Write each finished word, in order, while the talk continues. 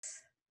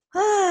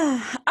All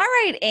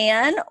right,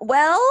 Anne.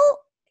 Well,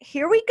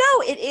 here we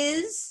go.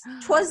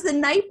 Twas the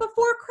night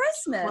before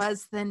Christmas.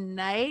 Was the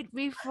night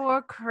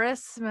before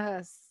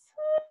Christmas.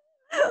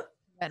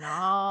 And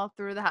all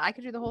through the house. I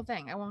could do the whole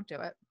thing. I won't do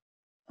it.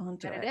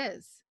 But it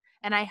is.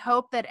 And I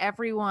hope that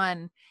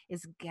everyone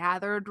is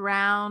gathered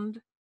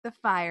round the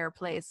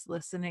fireplace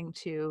listening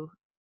to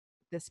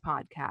this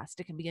podcast.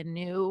 It can be a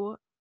new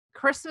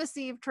Christmas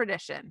Eve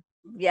tradition.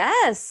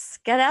 Yes.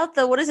 Get out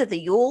the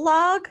Yule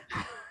log?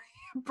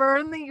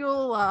 Burn the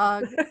Yule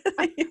log.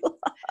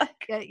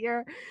 Get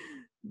your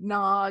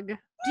nog. Do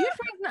you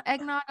drink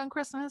eggnog on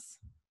Christmas?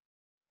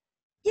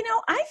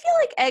 I feel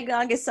like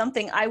eggnog is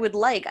something I would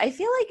like. I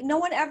feel like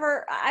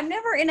I'm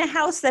never in a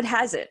house that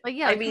has it. Like,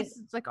 yeah, I mean,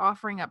 it's like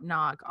offering up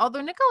nog.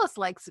 Although Nicholas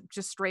likes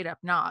just straight up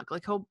nog.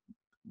 Like he'll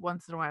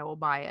once in a while will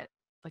buy it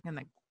like in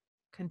the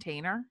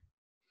container.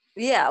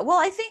 Yeah, well,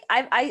 I think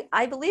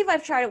I believe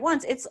I've tried it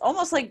once. It's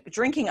almost like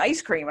drinking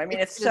ice cream. I mean,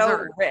 it's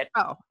so rich.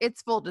 Oh,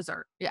 it's full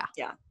dessert. Yeah.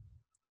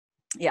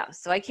 Yeah,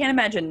 so I can't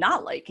imagine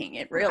not liking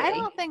it, really. I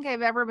don't think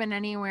I've ever been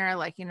anywhere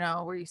like,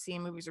 where you see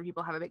movies where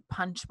people have a big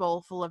punch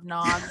bowl full of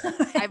nog.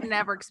 I've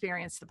never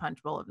experienced the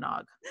punch bowl of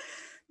nog.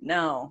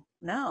 No.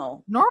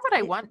 Nor would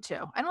I want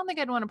to. I don't think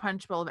I'd want a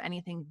punch bowl of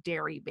anything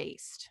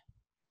dairy-based.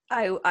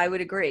 I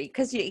would agree,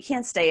 because you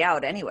can't stay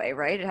out anyway,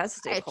 right? It has to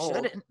stay cold. It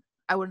shouldn't.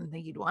 I wouldn't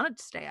think you'd want it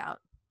to stay out.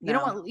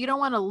 No. You don't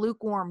want a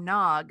lukewarm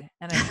nog,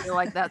 and I feel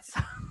like that's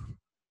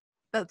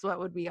what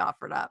would be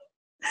offered up.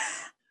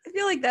 I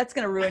feel like that's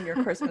going to ruin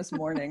your Christmas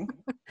morning.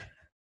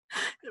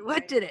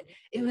 What did it?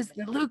 It was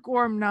the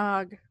lukewarm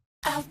nog.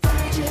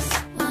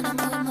 Outrageous, wanna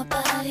move my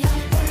body.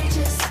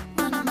 Outrageous,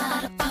 when I'm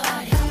at a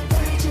party.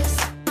 Outrageous,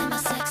 in my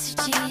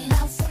sexy jeans.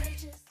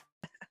 Outrageous.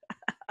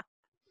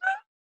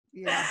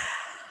 Yeah.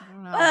 I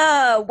don't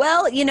know.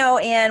 Well,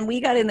 Anne,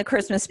 we got in the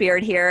Christmas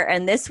spirit here,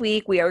 and this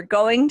week we are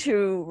going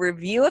to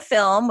review a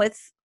film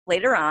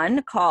later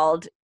on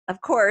called, of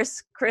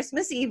course,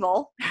 Christmas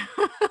Evil.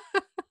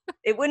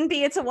 It wouldn't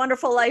be It's a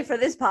Wonderful Life for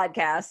this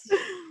podcast.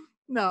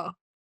 No.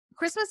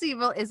 Christmas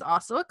Evil is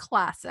also a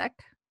classic.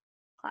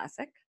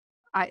 Classic.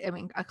 I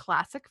mean, a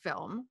classic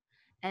film.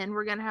 And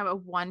we're going to have a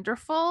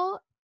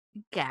wonderful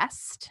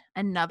guest,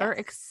 another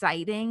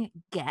exciting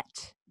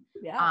get.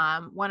 Yeah.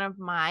 One of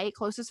my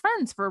closest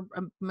friends for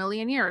a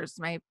million years,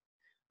 one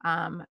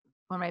of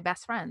my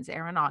best friends,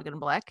 Aaron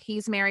Augenblick.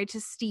 He's married to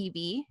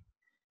Stevie,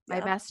 my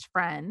best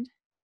friend,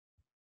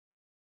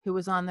 who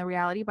was on the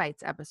Reality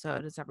Bites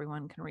episode, as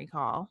everyone can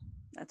recall.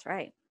 That's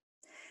right.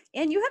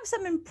 And you have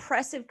some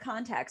impressive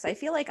contacts. I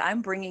feel like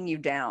I'm bringing you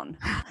down.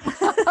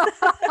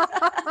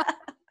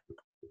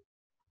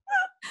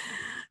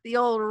 The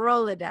old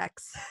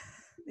Rolodex.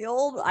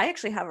 I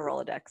actually have a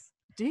Rolodex.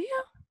 Do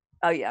you?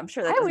 Oh, yeah. I'm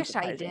sure that I wish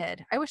I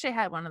did. I wish I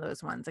had one of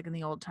those ones, like in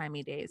the old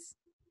timey days.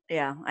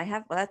 Yeah, I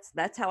have. Well,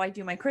 that's how I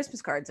do my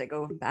Christmas cards. I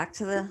go back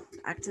to the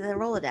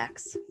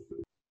Rolodex.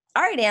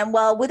 All right, Anne.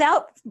 Well,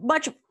 without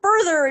much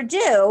further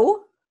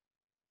ado,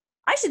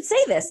 I should say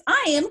this.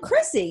 I am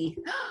Chrissy.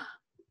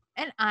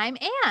 And I'm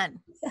Anne.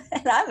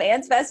 And I'm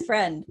Anne's best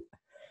friend.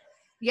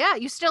 Yeah,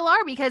 you still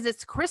are, because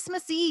it's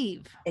Christmas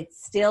Eve.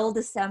 It's still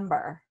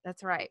December.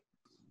 That's right.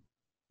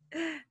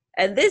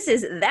 And this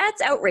is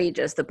That's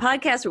Outrageous, the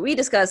podcast where we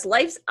discuss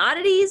life's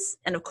oddities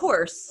and, of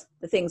course,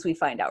 the things we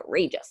find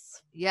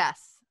outrageous.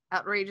 Yes.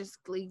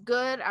 Outrageously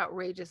good,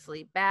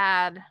 outrageously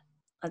bad.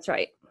 That's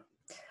right.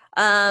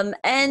 That's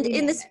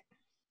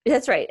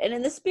right. And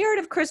in the spirit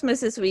of Christmas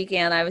this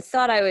weekend, I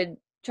thought I would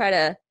try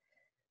to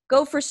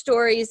go for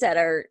stories that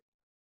are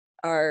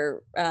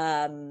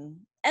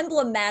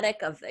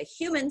emblematic of the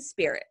human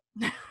spirit.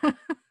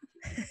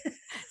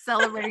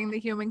 Celebrating the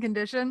human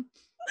condition.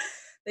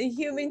 The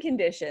human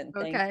condition.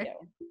 Thank you.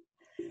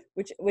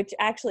 Which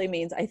actually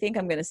means I think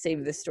I'm going to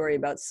save this story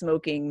about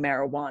smoking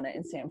marijuana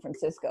in San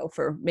Francisco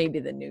for maybe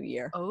the new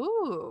year.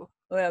 Oh.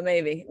 Well,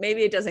 maybe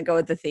it doesn't go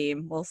with the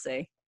theme. We'll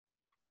see.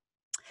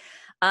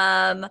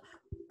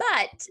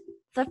 But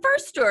the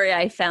first story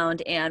I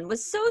found, Anne,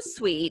 was so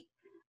sweet.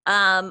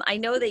 I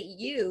know that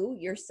you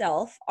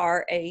yourself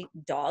are a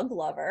dog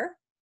lover.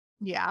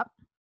 Yeah.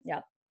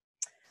 Yep.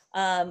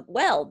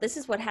 Well, this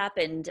is what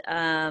happened.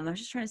 I was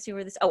just trying to see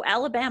where in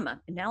Alabama.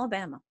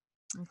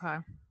 Okay.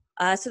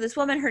 So this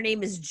woman, her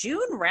name is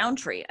June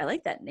Roundtree. I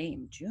like that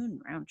name, June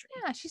Roundtree.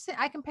 Yeah, she said,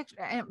 I'm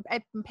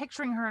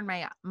picturing her in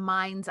my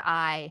mind's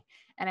eye,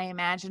 and I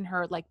imagine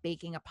her like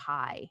baking a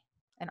pie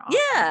and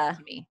offering it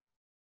to me.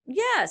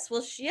 Yes.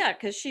 Well,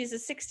 because she's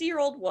a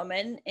 60-year-old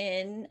woman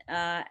in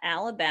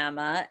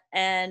Alabama,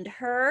 and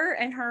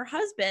her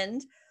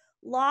husband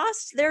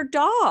lost their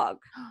dog.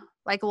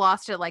 Like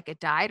lost it like it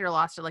died, or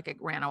lost it like it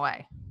ran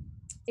away?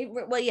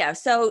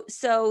 So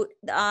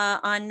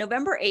on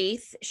November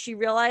 8th, she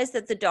realized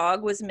that the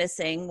dog was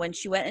missing when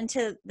she went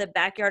into the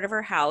backyard of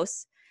her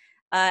house.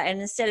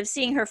 And instead of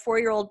seeing her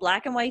 4-year-old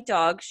black and white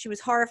dog, she was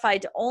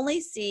horrified to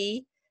only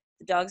see,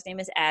 the dog's name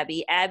is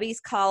Abby,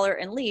 Abby's collar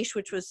and leash,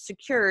 which was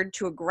secured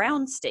to a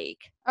ground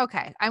stake.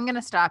 Okay. I'm going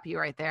to stop you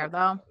right there,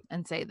 though,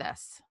 and say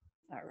this.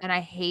 All right. And I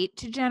hate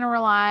to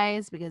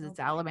generalize because it's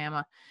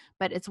Alabama,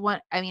 but it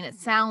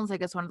sounds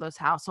like it's one of those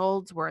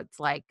households where it's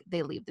like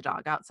they leave the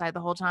dog outside the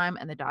whole time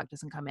and the dog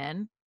doesn't come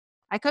in.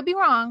 I could be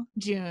wrong,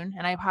 June,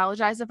 and I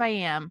apologize if I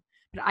am,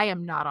 but I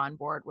am not on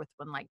board with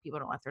when like people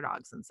don't let their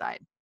dogs inside.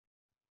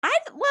 I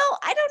don't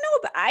know,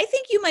 but I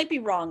think you might be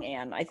wrong,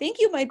 Anne. I think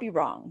you might be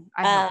wrong.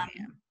 I hope I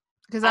am.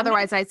 Because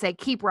otherwise I'd say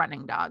keep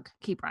running, dog.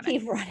 Keep running.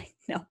 Keep running.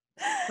 No.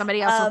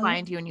 Somebody else will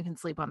find you and you can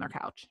sleep on their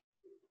couch.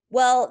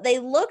 Well, they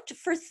looked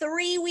for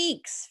 3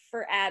 weeks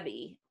for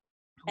Abby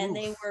and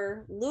they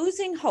were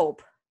losing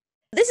hope.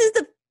 This is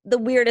the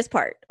weirdest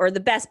part, or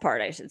the best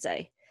part, I should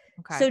say.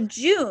 Okay. So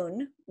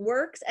June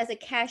works as a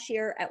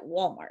cashier at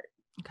Walmart.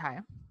 Okay.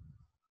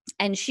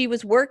 And she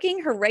was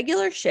working her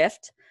regular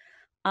shift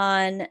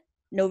on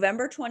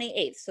November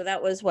 28th. So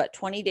that was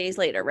 20 days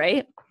later,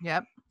 right?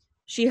 Yep.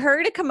 She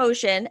heard a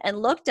commotion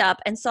and looked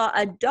up and saw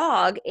a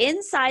dog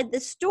inside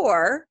the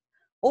store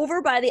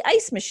over by the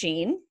ice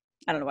machine.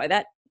 I don't know why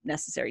that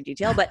necessary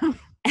detail, but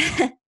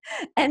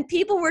and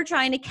people were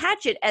trying to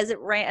catch it as it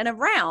ran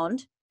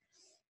around.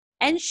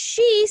 And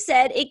she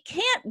said it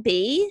can't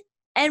be,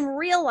 and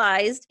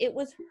realized it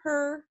was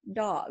her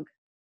dog.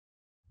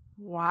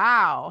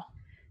 Wow.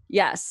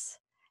 Yes.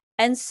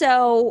 And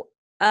so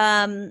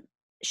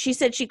she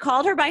said she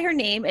called her by her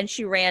name and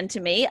she ran to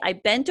me. I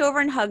bent over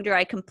and hugged her.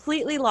 I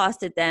completely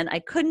lost it then. I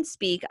couldn't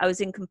speak. I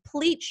was in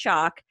complete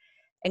shock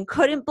and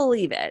couldn't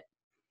believe it.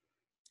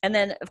 And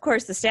then, of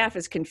course, the staff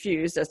is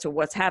confused as to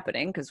what's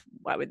happening, because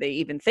why would they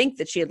even think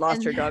that she had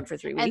lost her dog for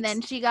 3 weeks? And then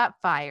she got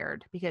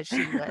fired because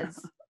she was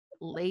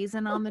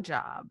lazing on the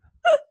job.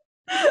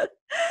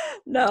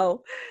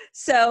 No.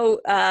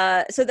 So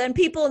then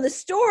people in the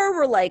store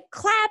were like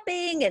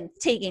clapping and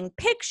taking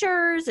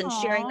pictures and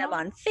sharing them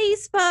on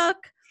Facebook.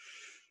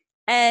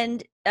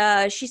 And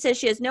she says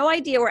she has no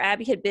idea where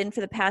Abby had been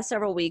for the past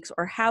several weeks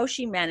or how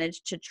she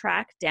managed to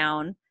track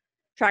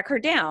her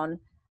down.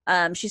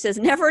 She says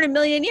never in a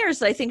million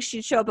years I think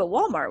she'd show up at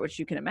Walmart, which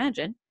you can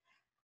imagine.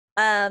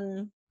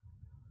 But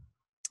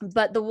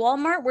the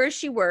Walmart where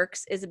she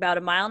works is about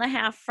 1.5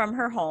 miles from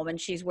her home, and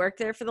she's worked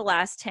there for the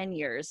last 10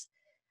 years.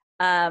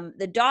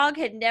 The dog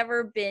had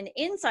never been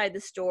inside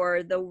the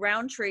store, though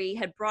Roundtree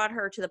had brought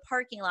her to the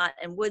parking lot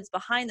and woods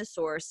behind the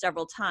store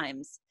several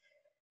times.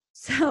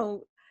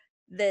 So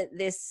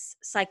this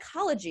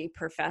psychology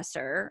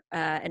professor,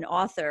 an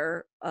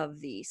author of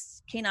the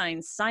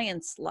canine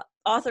science,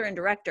 author and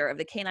director of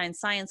the Canine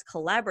Science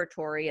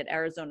Collaboratory at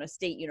Arizona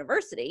State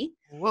University.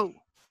 Whoa.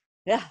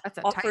 Yeah. That's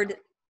a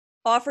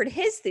offered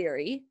his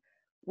theory,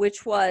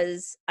 which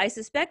was, I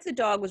suspect the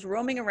dog was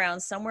roaming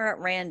around somewhere at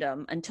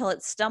random until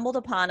it stumbled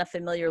upon a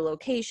familiar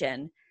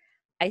location.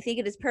 I think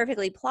it is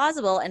perfectly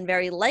plausible and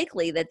very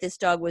likely that this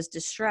dog was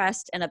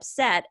distressed and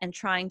upset and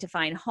trying to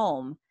find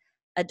home.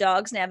 A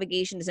dog's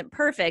navigation isn't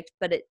perfect,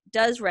 but it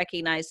does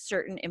recognize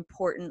certain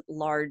important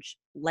large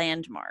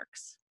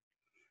landmarks.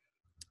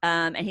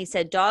 And he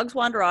said, dogs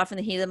wander off in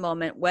the heat of the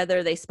moment,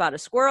 whether they spot a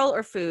squirrel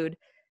or food,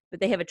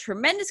 but they have a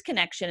tremendous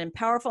connection and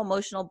powerful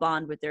emotional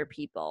bond with their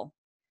people.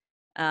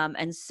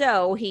 And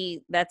so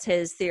that's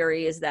his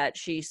theory, is that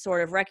she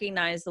sort of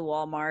recognized the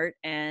Walmart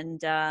and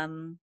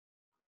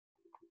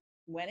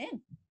went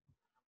in.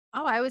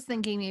 Oh, I was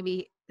thinking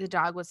maybe the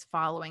dog was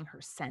following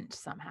her scent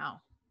somehow.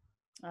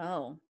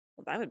 Oh,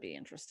 well, that would be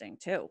interesting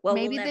too. Well,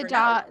 maybe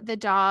the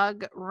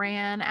dog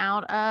ran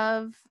out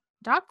of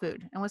dog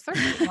food and was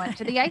thirsty, went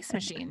to the ice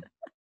machine.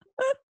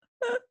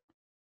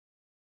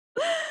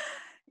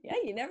 Yeah,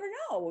 you never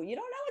know. You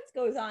don't know what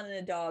goes on in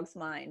a dog's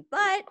mind.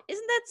 But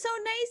isn't that so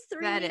nice?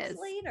 3 weeks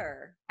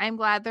later. I'm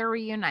glad they're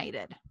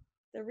reunited.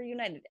 They're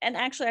reunited. And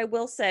actually, I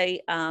will say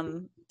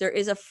there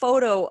is a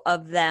photo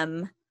of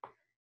them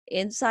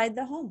inside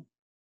the home.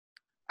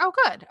 Oh,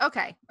 good.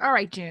 Okay. All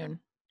right,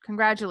 June.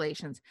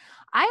 Congratulations.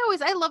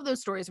 I love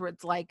those stories where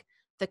it's like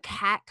the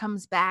cat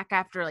comes back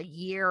after a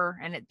year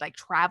and it like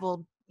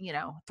traveled,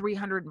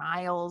 300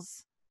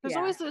 miles. There's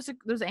always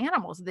those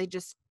animals.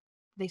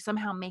 They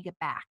somehow make it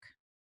back.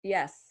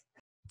 Yes.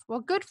 Well,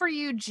 good for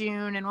you,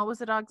 June. And what was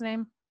the dog's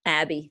name?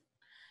 Abby.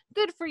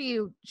 Good for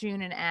you,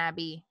 June and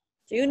Abby.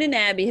 June and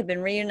Abby have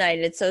been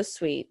reunited. It's so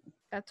sweet.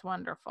 That's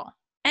wonderful.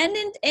 And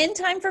in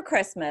time for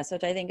Christmas,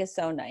 which I think is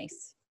so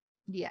nice.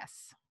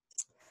 Yes.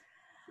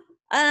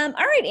 All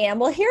right, Anne.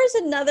 Well, here's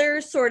another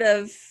sort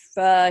of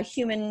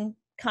human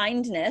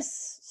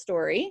kindness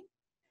story.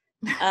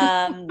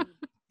 Human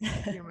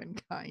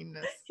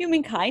kindness.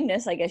 Human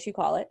kindness, I guess you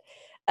call it.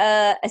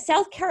 A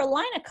South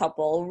Carolina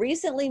couple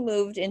recently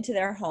moved into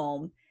their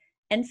home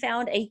and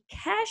found a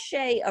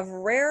cache of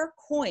rare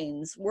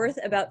coins worth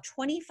about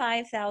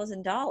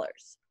 $25,000.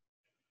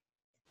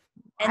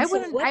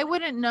 I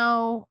wouldn't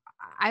know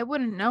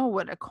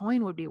what a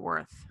coin would be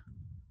worth.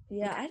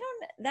 Yeah,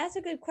 that's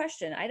a good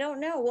question. I don't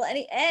know.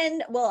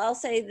 Well, I'll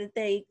say that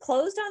they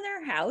closed on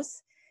their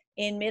house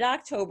in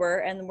mid-October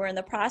and were in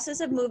the process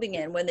of moving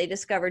in when they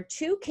discovered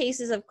 2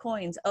 cases of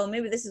coins. Oh,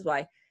 maybe this is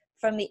why.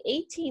 From the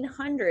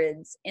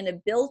 1800s in a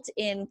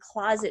built-in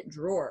closet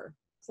drawer.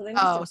 So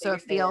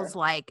it feels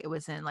like it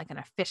was in like an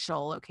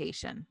official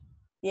location.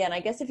 Yeah, and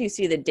I guess if you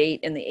see the date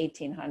in the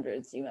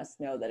 1800s, you must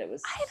know that it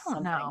was I don't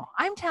something. know.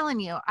 I'm telling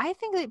you, I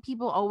think that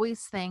people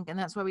always think, and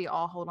that's why we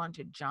all hold on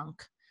to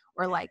junk,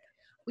 or like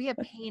we have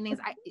paintings.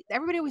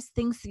 Everybody always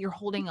thinks that you're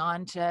holding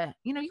on to,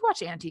 you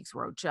watch Antiques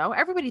Roadshow.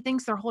 Everybody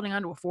thinks they're holding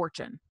on to a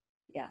fortune.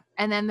 Yeah.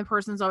 And then the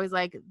person's always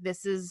like,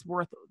 this is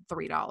worth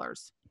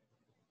 $3.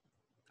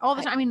 All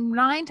the I- time. I mean,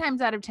 9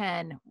 times out of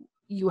 10,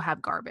 you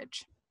have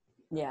garbage.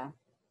 Yeah.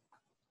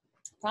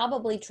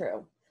 Probably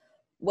true.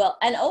 Well,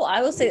 and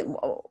I will say,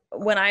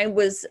 when I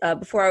was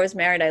before I was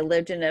married, I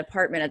lived in an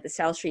apartment at the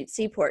South Street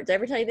Seaport. Did I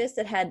ever tell you this?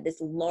 That had this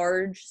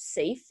large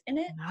safe in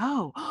it.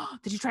 No.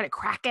 Did you try to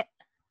crack it?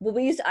 Well,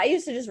 I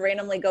used to just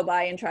randomly go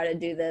by and try to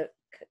do the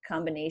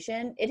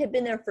combination. It had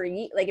been there for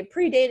like it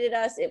predated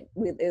us.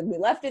 We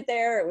left it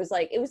there. It was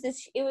like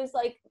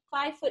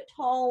 5 foot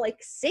tall, like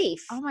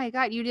safe. Oh my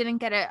God. You didn't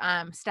get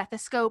a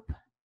stethoscope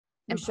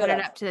and put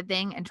it up to the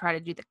thing and try to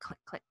do the click,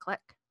 click, click?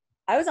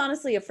 I was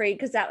honestly afraid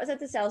because that was at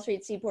the South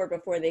Street Seaport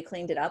before they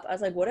cleaned it up. I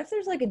was like, what if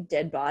there's like a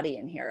dead body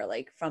in here,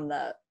 like from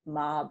the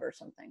mob or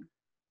something?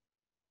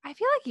 I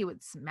feel like you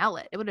would smell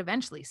it. It would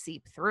eventually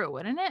seep through,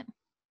 wouldn't it?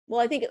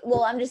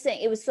 Well, I'm just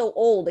saying it was so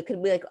old. It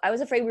could be like, I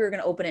was afraid we were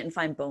going to open it and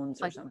find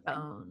bones or Like something.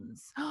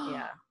 bones.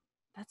 Yeah.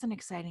 That's an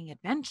exciting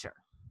adventure.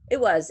 It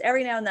was.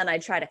 Every now and then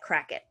I'd try to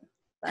crack it,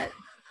 but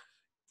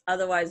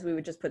otherwise we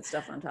would just put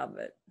stuff on top of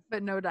it.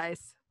 But no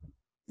dice.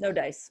 No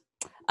dice.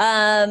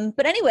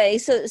 But anyway,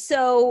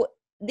 so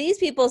these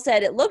people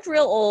said it looked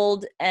real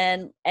old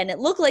and it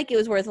looked like it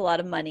was worth a lot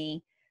of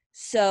money.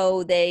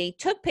 So they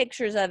took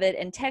pictures of it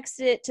and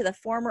texted it to the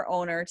former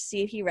owner to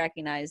see if he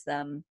recognized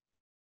them.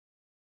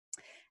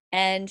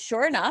 And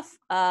sure enough,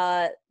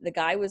 the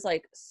guy was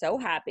like so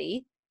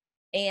happy.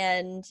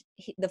 And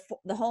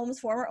the home's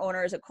former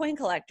owner is a coin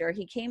collector.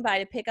 He came by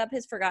to pick up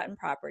his forgotten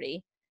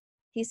property.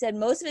 He said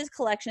most of his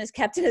collection is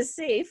kept in a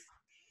safe,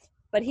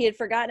 but he had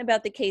forgotten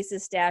about the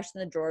cases stashed in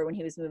the drawer when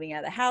he was moving out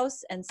of the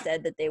house and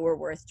said that they were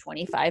worth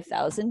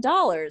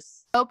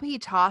 $25,000. Hope he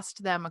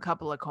tossed them a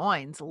couple of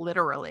coins,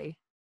 literally.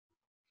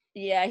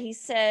 Yeah, he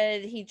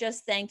said he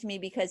just thanked me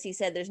because he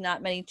said there's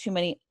not too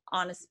many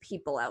honest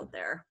people out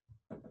there.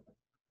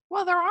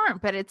 Well, there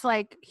aren't, but it's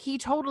like he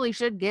totally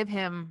should give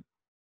him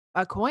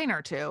a coin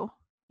or two.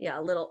 Yeah,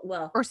 a little,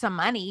 well, or some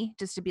money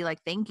just to be like,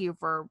 thank you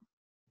for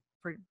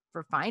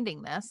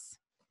finding this.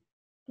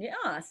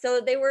 Yeah,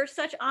 so they were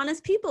such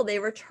honest people. They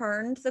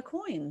returned the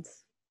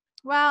coins.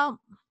 Well,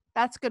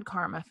 that's good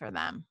karma for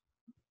them.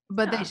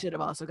 But Yeah. they should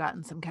have also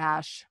gotten some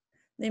cash.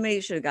 They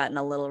maybe should have gotten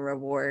a little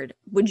reward.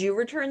 Would you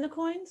return the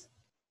coins?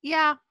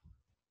 Yeah,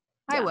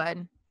 I Yeah. would.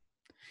 I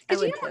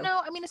Because you would don't too.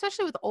 know, I mean,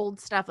 especially with old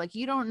stuff, like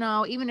you don't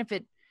know, even if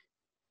it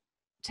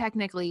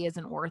technically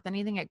isn't worth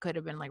anything, it could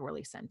have been like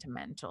really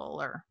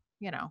sentimental or,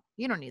 you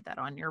don't need that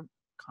on your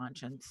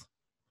conscience.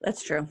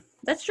 That's true.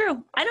 That's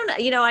true. I don't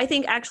know. I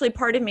think actually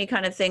part of me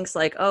kind of thinks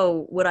like,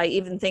 oh, would I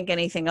even think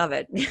anything of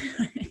it?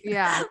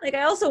 Yeah. Like,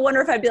 I also wonder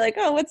if I'd be like,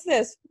 oh, what's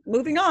this?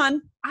 Moving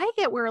on. I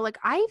get where like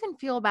I even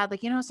feel bad,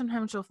 like,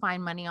 sometimes you'll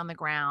find money on the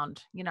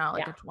ground,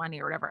 like Yeah. a 20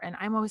 or whatever. And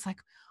I'm always like,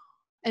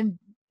 and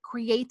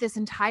create this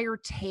entire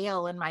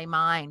tale in my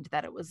mind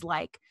that it was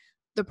like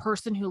the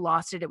person who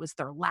lost it, it was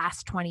their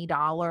last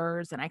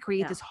 $20. And I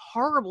create Yeah. this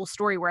horrible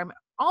story where I'm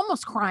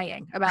almost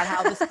crying about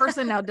how this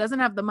person now doesn't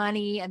have the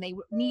money and they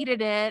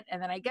needed it.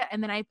 And then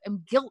I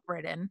am guilt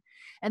ridden.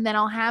 And then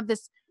I'll have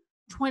this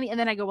 20 and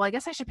then I go, well, I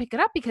guess I should pick it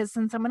up because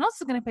then someone else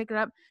is going to pick it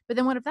up. But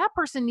then what if that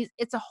person needs,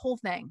 it's a whole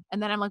thing.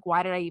 And then I'm like,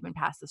 why did I even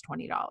pass this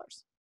 $20?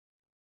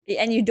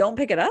 And you don't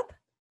pick it up?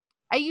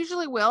 I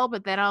usually will,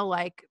 but then I'll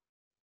like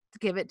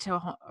give it to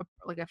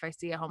like if I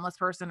see a homeless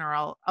person, or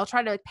I'll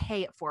try to like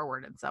pay it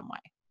forward in some way.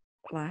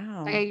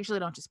 Wow. Like I usually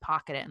don't just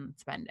pocket it and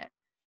spend it.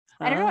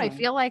 I don't know. I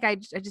feel like I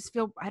just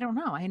feel, I don't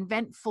know. I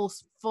invent full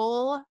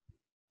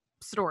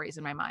stories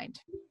in my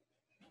mind.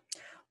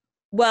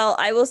 Well,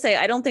 I will say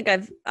I don't think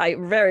I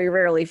very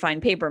rarely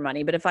find paper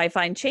money, but if I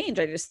find change,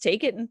 I just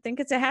take it and think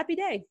it's a happy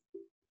day.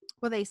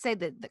 Well, they say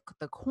that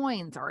the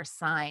coins are a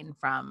sign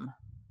from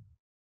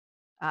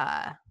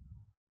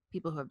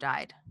people who have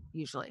died.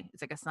 Usually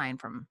it's like a sign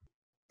from.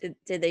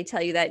 Did they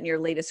tell you that in your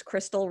latest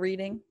crystal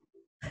reading?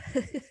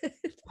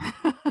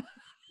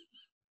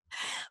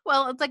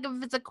 Well, it's like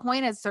if it's a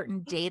coin has a certain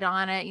date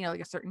on it,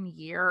 like a certain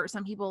year. Or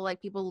some people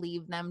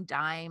leave them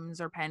dimes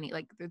or penny.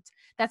 Like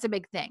that's a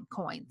big thing.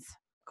 Coins.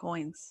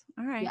 Coins.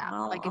 All right. Yeah.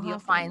 Well, Like I'll if you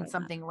have to think find about that.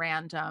 something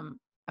random,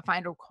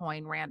 find a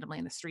coin randomly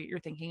in the street, you're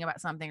thinking about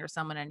something or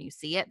someone and you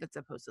see it, that's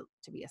supposed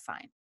to be a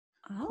sign.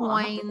 Oh, I'll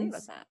have to think about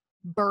Coins, that.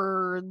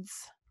 birds,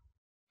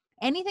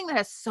 anything that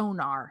has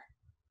sonar.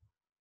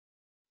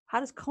 How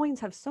does coins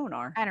have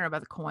sonar? I don't know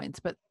about the coins,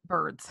 but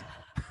birds.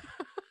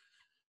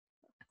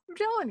 I'm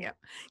telling you,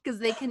 because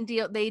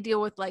they deal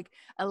with like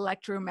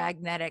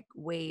electromagnetic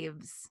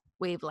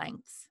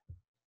wavelengths.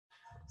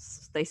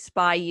 They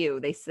spy you.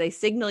 They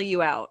signal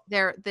you out.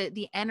 They're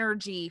the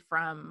energy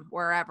from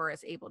wherever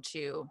is able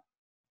to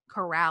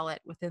corral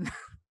it within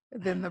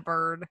the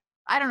bird.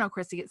 I don't know,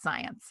 Chrissy, it's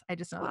science. I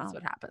just know that's Wow.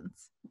 what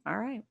happens. All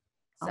right.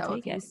 I'll So take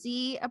if you it.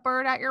 see a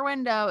bird out your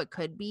window, it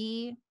could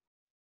be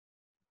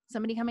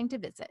somebody coming to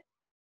visit.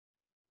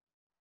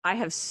 I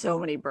have so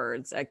many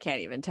birds. I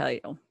can't even tell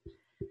you.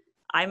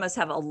 I must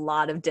have a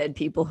lot of dead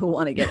people who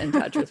want to get in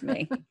touch with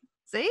me.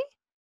 See?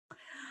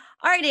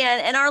 All right,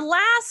 Anne. And our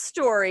last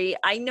story,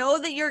 I know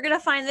that you're going to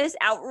find this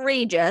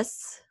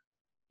outrageous.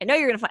 I know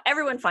you're going to find,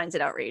 everyone finds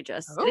it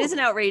outrageous. It is an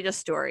Oh. outrageous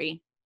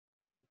story.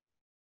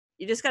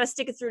 You just got to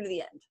stick it through to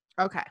the end.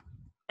 Okay.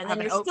 And Have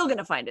then an you're still going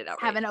to find it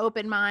outrageous. Have an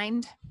open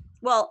mind.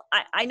 Well,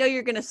 I know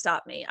you're going to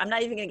stop me. I'm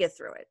not even going to get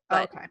through it.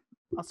 But, Okay.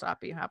 I'll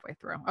stop you halfway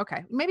through.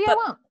 Okay. Maybe I But-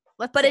 won't.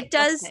 Let's but see. it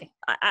Let's does. see.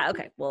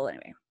 Okay. Well,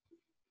 anyway.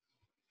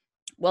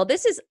 Well,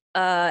 this is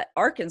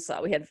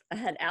Arkansas. We had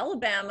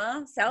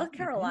Alabama, South Oh my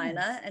Carolina,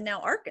 goodness. and now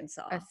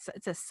Arkansas.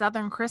 It's a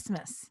Southern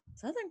Christmas.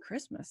 Southern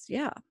Christmas,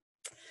 yeah.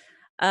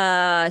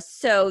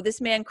 So this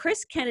man,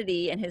 Chris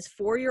Kennedy, and his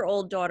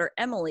 4-year-old daughter,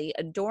 Emily,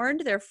 adorned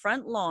their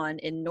front lawn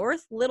in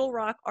North Little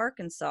Rock,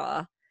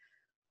 Arkansas,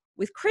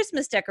 with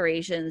Christmas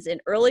decorations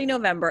in early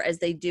November, as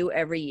they do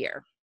every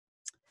year.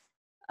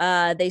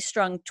 They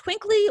strung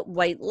twinkly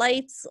white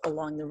lights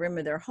along the rim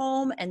of their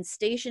home and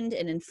stationed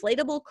an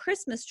inflatable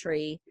Christmas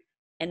tree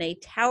and a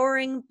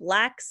towering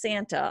black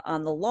Santa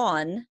on the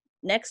lawn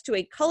next to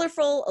a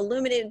colorful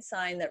illuminated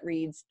sign that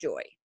reads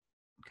 "Joy."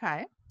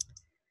 Okay.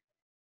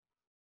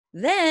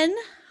 Then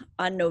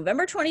on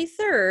November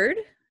 23rd,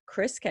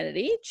 Chris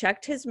Kennedy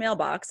checked his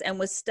mailbox and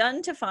was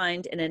stunned to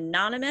find an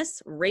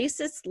anonymous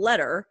racist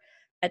letter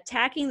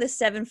attacking the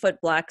 7-foot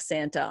black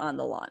Santa on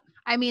the lawn.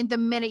 I mean, the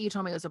minute you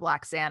told me it was a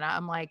black Santa,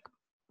 I'm like,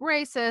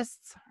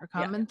 racists are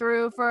coming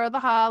through for the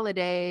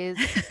holidays,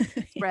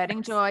 spreading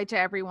Yes. joy to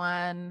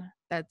everyone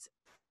that's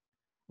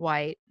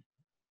white.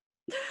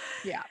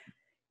 Yeah.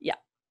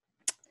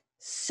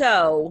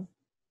 So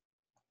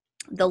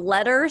the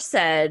letter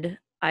said,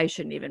 I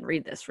shouldn't even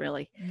read this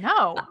really.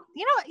 No.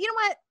 You know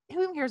what?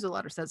 Who even cares what the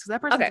letter says? Because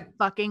that person's Okay. a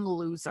fucking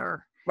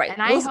loser. Right.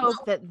 And I We'll-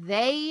 hope that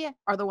they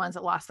are the ones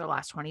that lost their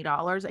last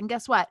 $20. And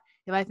guess what?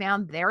 If I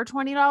found their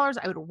 $20,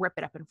 I would rip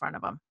it up in front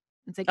of them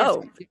and say, guess Oh.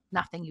 what?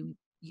 Nothing, you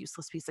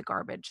useless piece of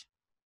garbage.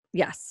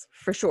 Yes,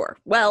 for sure.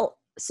 Well,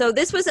 so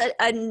this was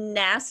a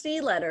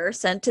nasty letter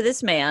sent to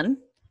this man,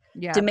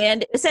 Yeah.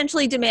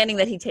 essentially demanding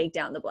that he take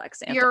down the black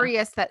Santa.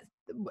 Furious that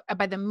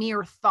by the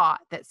mere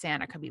thought that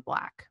Santa could be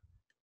black.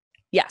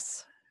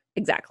 Yes,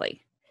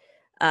 exactly.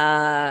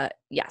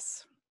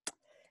 Yes.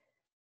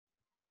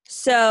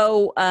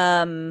 So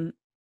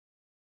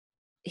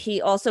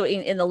he also,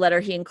 in the letter,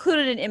 he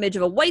included an image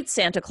of a white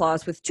Santa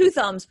Claus with 2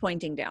 thumbs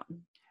pointing down.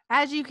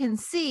 As you can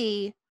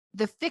see,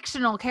 the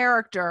fictional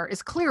character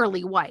is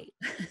clearly white.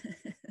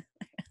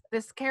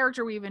 This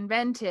character we've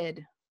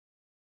invented,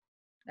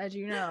 as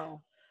you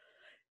know.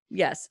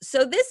 Yes.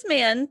 So this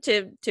man,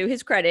 to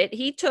his credit,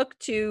 he took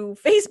to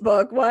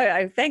Facebook. Why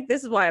I think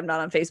this is why I'm not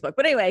on Facebook.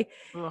 But anyway,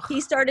 Ugh.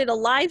 he started a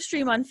live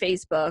stream on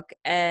Facebook,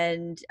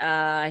 and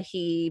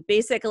he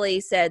basically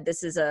said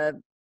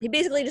he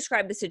basically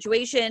described the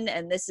situation,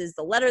 and this is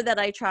the letter that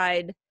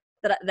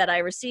that I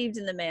received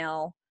in the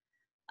mail.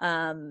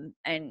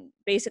 And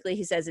basically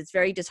he says it's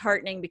very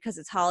disheartening because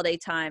it's holiday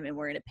time and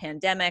we're in a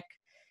pandemic.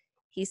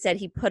 He said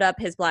he put up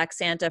his black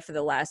Santa for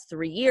the last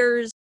 3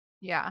 years.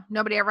 Yeah.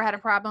 Nobody ever had a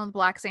problem with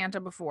Black Santa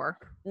before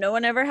No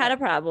one ever had a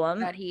problem.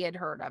 that he had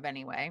heard of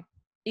anyway.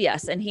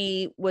 Yes, and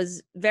he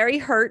was very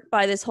hurt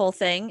by this whole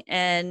thing,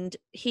 and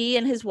he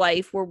and his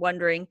wife were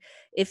wondering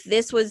if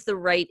this was the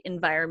right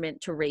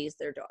environment to raise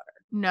their daughter.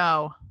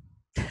 No.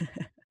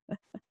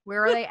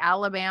 Where are they?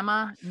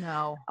 Alabama?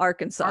 No.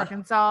 Arkansas.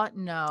 Arkansas?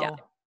 No. Yeah.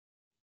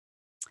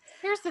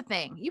 Here's the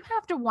thing. You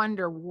have to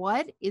wonder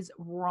what is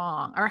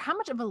wrong or how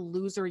much of a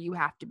loser you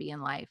have to be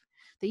in life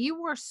that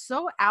you were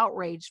so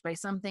outraged by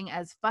something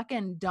as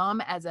fucking dumb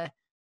as a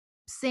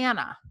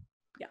Santa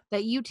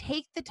that you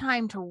take the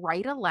time to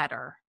write a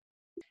letter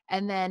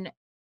and then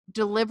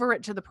deliver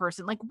it to the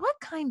person. Like, what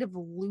kind of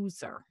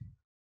loser?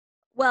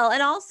 Well,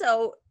 and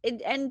also,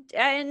 and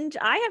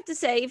I have to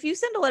say, if you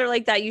send a letter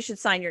like that, you should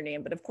sign your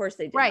name. But of course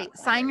they did. Right. not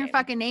Sign their your name.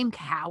 fucking name,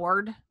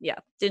 coward. Yeah,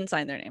 didn't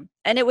sign their name,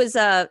 and it was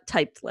a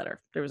typed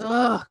letter. There was.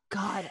 Oh,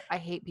 God. I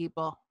hate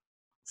people.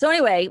 So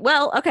anyway,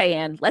 well, okay,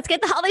 Anne, let's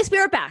get the holiday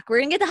spirit back. We're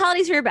gonna get the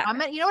holiday spirit back.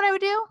 You know what I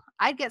would do?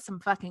 I'd get some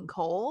fucking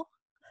coal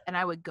and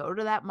I would go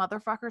to that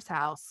motherfucker's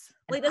house.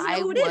 Well, And he doesn't know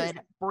I who it is.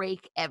 would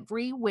break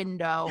every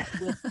window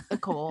with the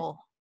coal.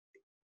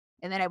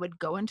 And then I would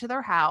go into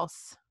their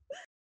house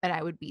and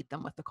I would beat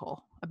them with the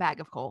coal, a bag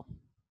of coal.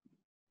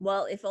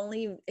 Well, if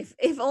only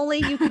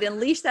you could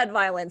unleash that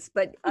violence,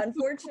 but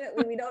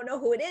unfortunately, we don't know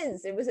who it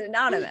is. It was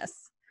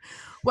anonymous.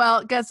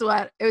 Well, guess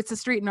what? It's a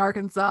street in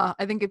Arkansas.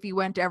 I think if you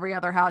went to every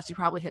other house, you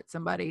probably hit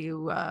somebody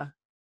who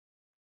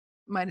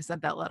might have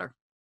sent that letter.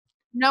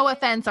 No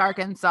offense,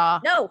 Arkansas.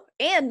 No,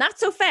 and not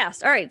so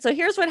fast. All right, so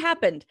here's what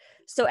happened.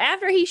 So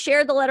after he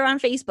shared the letter on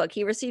Facebook,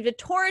 he received a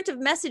torrent of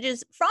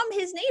messages from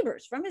his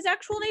neighbors, from his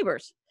actual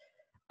neighbors,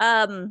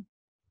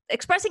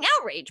 expressing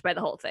outrage by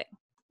the whole thing.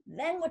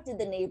 Then what did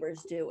the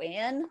neighbors do,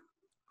 Anne?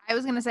 I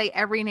was going to say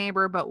every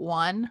neighbor but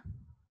one.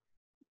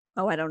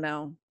 Oh, I don't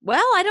know.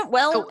 Well, I don't.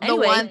 Well, The,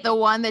 anyway, the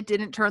one that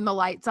didn't turn the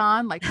lights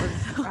on, like was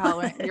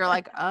Halloween. You're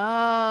like,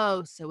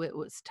 oh, so it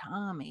was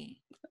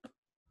Tommy.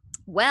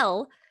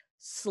 Well,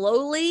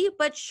 slowly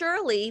but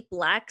surely,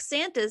 Black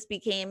Santas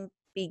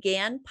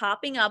began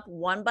popping up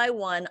one by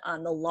one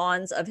on the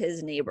lawns of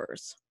his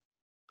neighbors.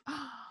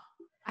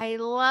 I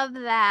love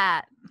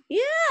that.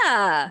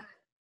 Yeah.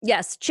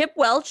 Yes, Chip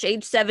Welch,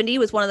 age 70,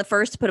 was one of the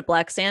first to put a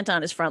Black Santa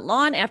on his front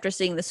lawn after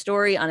seeing the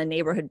story on a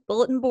neighborhood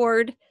bulletin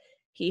board.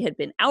 He had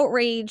been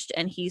outraged,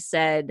 and he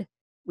said,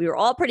 "We were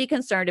all pretty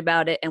concerned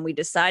about it, and we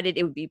decided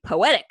it would be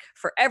poetic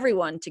for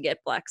everyone to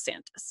get Black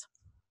Santas."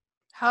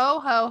 Ho,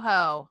 ho,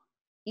 ho.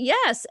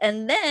 Yes,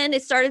 and then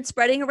it started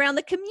spreading around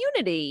the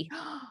community.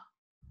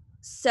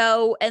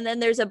 So, and then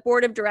there's a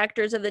board of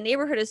directors of the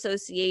neighborhood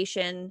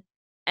association,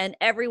 and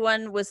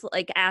everyone was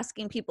like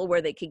asking people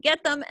where they could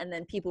get them, and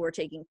then people were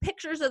taking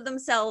pictures of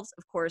themselves.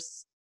 Of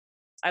course,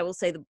 I will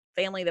say the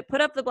family that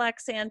put up the Black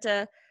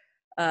Santa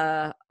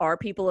are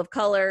people of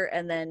color,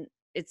 and then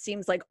it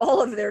seems like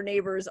all of their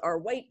neighbors are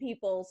white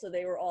people, so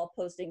they were all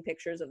posting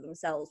pictures of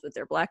themselves with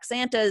their Black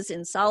Santas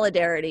in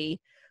solidarity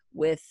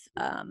with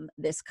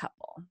this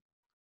couple.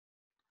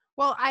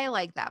 Well, I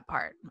like that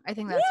part. I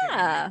think that's really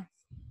Yeah. nice.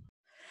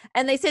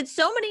 And they said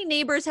so many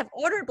neighbors have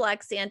ordered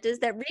Black Santas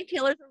that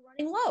retailers are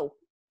running low.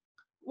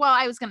 Well,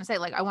 I was going to say,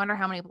 like, I wonder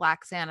how many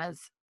Black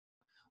Santas,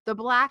 the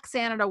Black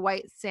Santa to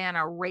White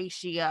Santa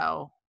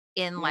ratio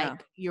in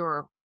like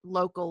your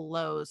local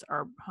Lowe's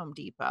or Home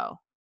Depot.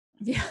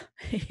 Yeah.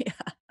 Yeah.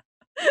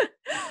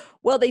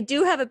 Well, they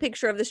do have a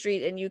picture of the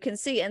street, and you can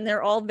see, and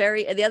they're all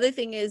the other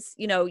thing is,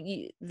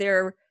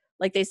 they're,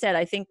 like they said,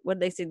 I think, what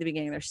did they say at the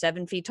beginning? They're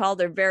 7 feet tall.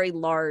 They're very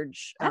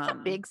large. That's a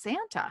big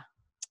Santa.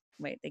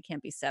 Wait, they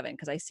can't be 7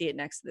 because I see it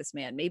next to this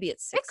man. Maybe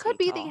it's 6 It could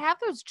feet be tall. they have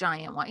those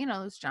giant one,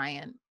 those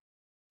giant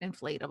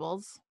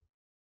inflatables.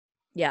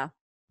 Yeah.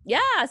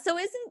 Yeah. So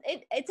isn't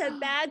it? It's a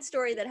bad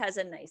story that has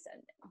a nice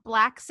ending.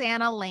 Black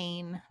Santa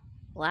Lane.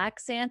 Black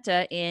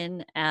Santa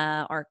in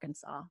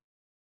Arkansas.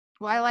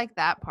 Well, I like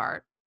that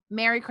part.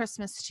 Merry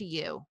Christmas to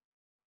you.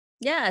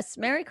 Yes.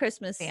 Merry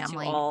Christmas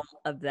Family. to all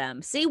of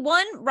them. See,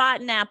 one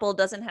rotten apple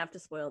doesn't have to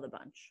spoil the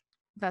bunch.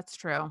 That's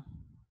true.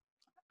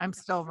 I'm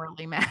still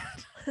really mad.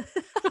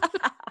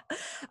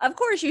 Of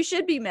course, you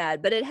should be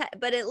mad, but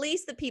but at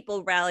least the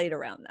people rallied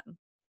around them.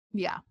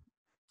 Yeah.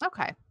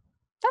 Okay.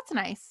 That's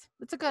nice.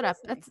 It's a good up.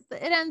 Nice.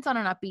 It ends on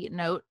an upbeat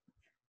note.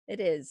 It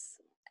is.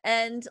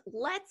 And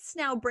let's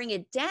now bring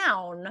it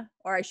down,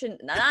 or I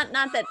shouldn't. Not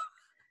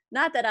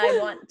that I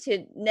want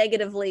to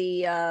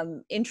negatively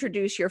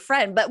introduce your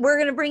friend, but we're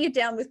going to bring it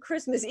down with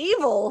Christmas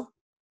Evil.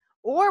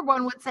 Or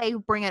one would say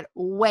bring it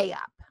way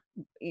up.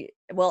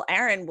 Well,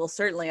 Aaron will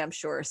certainly, I'm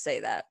sure,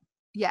 say that.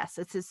 Yes,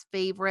 it's his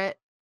favorite.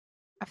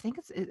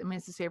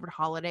 It's his favorite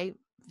holiday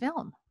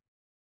film.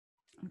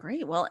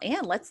 Great. Well,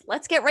 Anne,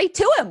 let's get right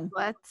to him.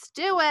 Let's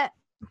do it.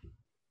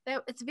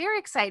 So it's very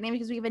exciting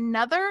because we have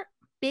another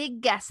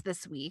big guest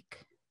this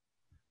week.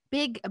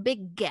 A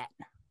big get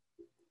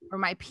for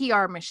my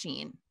PR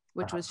machine,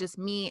 which was just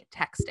me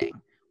texting.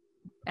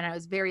 And I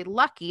was very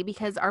lucky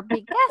because our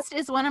big guest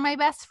is one of my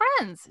best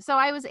friends. So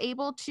I was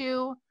able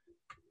to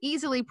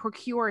easily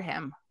procure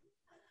him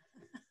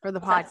for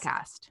the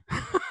podcast.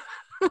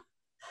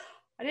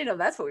 I didn't know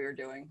that's what we were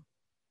doing.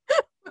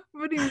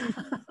 What do you mean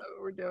that's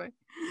what we're doing?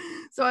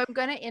 So I'm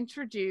going to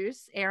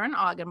introduce Aaron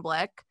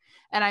Augenblick,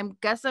 and I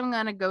guess I'm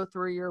going to go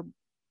through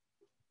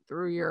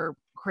your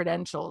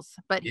credentials.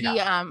 But he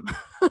my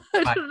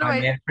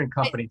management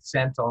company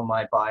sent all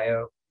my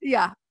bio.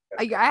 Yeah,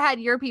 I had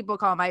your people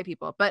call my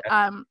people. But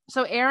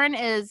so Aaron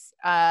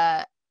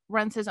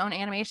runs his own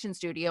animation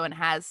studio and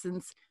has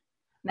since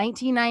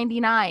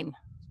 1999.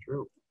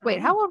 True.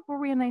 Wait, how old were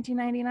we in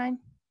 1999?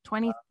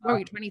 20? Were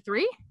we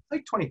 23?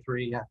 Like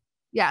 23, yeah.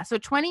 Yeah, so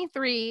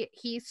 23,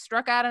 he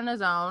struck out on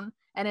his own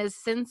and has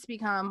since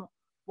become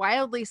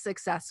wildly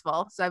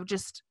successful. So I've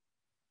just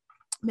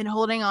been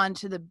holding on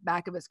to the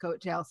back of his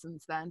coattail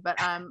since then. But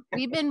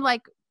we've been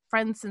like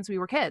friends since we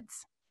were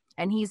kids.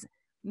 And he's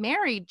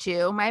married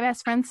to my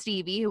best friend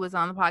Stevie, who was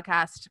on the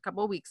podcast a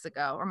couple of weeks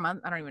ago, or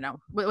month. I don't even know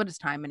what is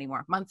time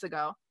anymore. Months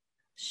ago.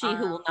 She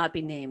who will not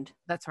be named.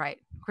 That's right.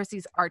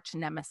 Chrissy's arch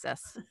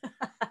nemesis.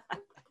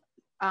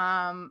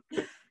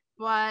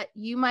 But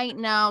you might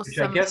know Which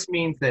I guess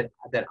means that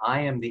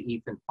I am the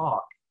Ethan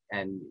Hawke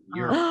and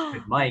you're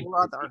Mike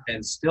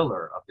and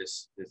Stiller of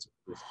this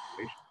situation.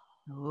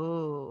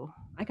 Oh,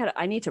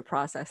 I need to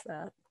process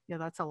that. Yeah,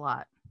 that's a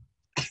lot.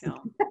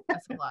 No.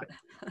 That's a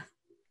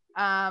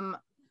lot.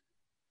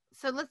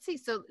 So let's see.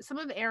 So some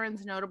of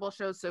Aaron's notable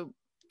shows, so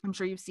I'm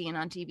sure you've seen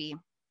on TV.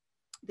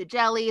 The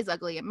Jellies,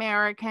 Ugly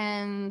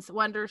Americans,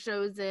 Wonder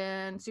Shows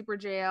in, Super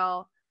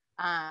Jail.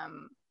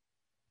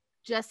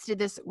 Just did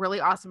this really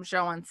awesome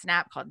show on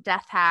Snap called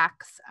Death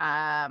Hacks,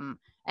 and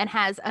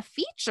has a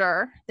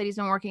feature that he's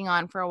been working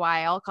on for a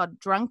while called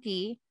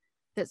Drunky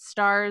that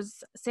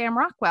stars Sam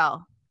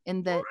Rockwell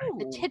in the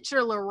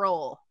titular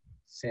role.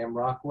 Sam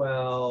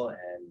Rockwell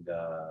and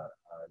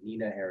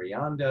Nina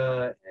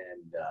Arianda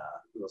and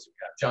who else we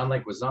got? John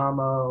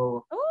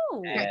Leguizamo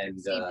and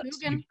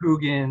Steve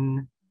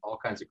Coogan, all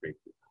kinds of great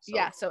people. So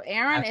yeah, so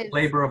Aaron is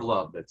labor of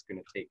love that's going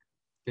to take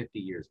 50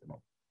 years to make.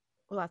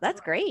 Well, that's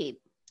great.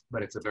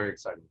 But it's a very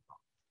exciting film.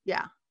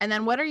 Yeah. And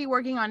then what are you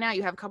working on now?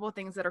 You have a couple of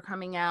things that are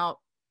coming out.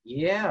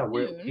 Yeah,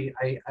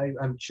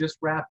 I'm just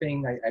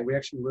wrapping. We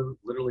actually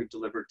literally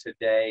delivered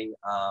today.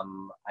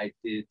 I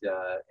did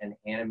an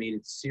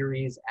animated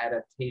series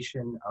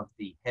adaptation of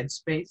the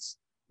Headspace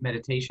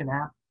meditation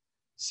app.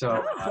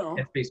 So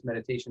Headspace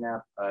meditation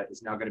app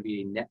is now going to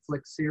be a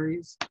Netflix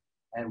series,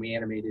 and we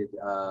animated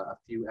a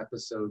few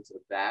episodes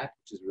of that,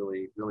 which is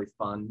really, really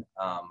fun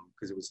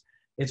because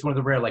it's one of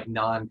the rare like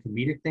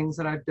non-comedic things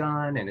that I've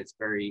done, and it's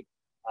very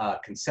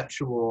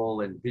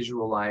conceptual and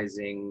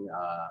visualizing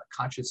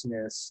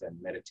consciousness and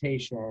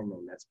meditation,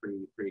 and that's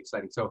pretty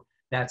exciting. So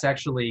that's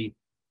actually,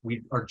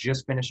 we are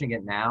just finishing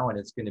it now, and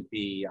it's going to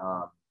be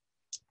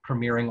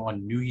premiering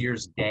on New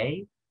Year's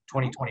Day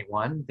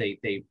 2021.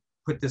 They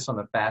put this on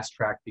the fast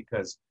track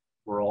because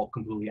we're all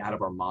completely out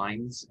of our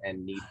minds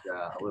and need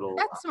a little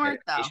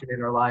meditation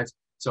in our lives.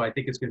 So I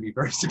think it's going to be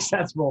very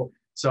successful.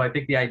 So I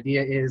think the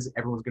idea is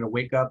everyone's going to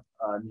wake up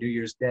New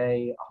Year's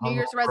Day, New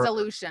Year's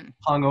resolution,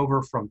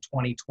 hungover from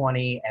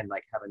 2020, and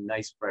like have a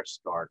nice fresh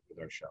start with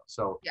our show.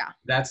 So yeah,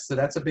 that's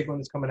a big one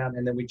that's coming out.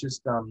 And then we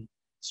just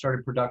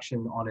started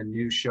production on a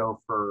new show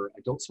for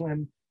Adult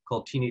Swim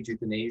called Teenage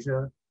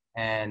Euthanasia,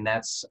 and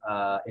that's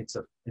it's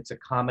a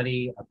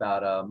comedy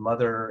about a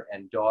mother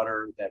and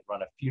daughter that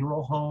run a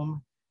funeral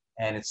home,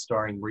 and it's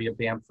starring Maria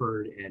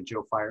Bamford and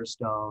Joe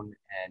Firestone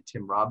and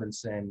Tim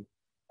Robinson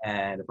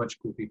and a bunch of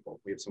cool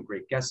people. We have some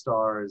great guest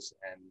stars,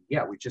 and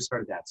yeah, we just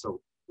started that. So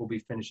we'll be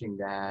finishing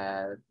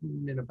that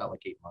in about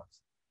like 8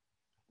 months.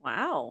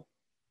 Wow.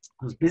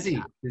 It was busy.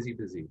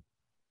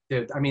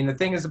 I mean, the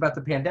thing is about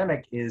the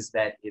pandemic is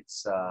that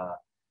it's,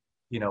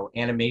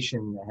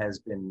 animation has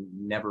been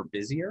never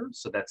busier.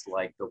 So that's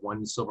like the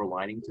one silver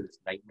lining to this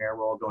nightmare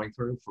we're all going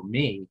through. For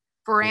me,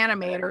 for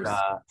animators,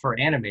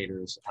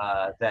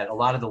 that a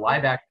lot of the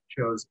live action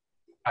shows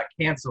got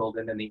canceled,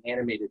 and then the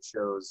animated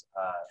shows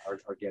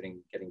are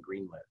getting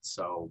greenlit.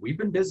 So we've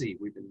been busy.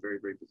 We've been very,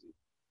 very busy.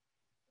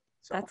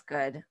 So, that's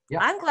good. Yeah.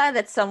 I'm glad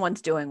that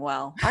someone's doing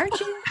well, aren't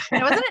you?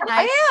 Wasn't it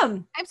nice? I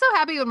am. I'm so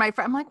happy with my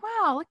friend. I'm like,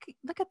 wow,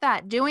 look at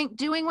that. Doing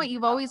what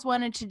you've always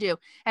wanted to do.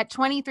 At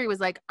 23 was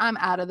like, I'm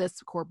out of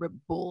this corporate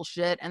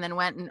bullshit, and then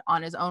went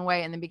on his own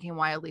way and then became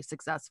wildly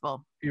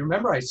successful. You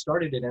remember I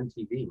started at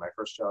MTV. My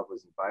first job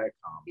was in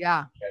Viacom.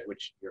 Yeah.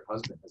 Which your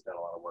husband has done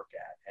a lot of work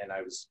at. And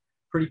I was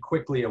pretty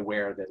quickly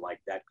aware that like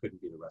that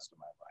couldn't be the rest of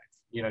my life.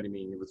 You know what I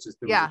mean? It was just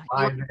there.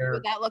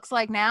 What that looks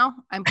like now.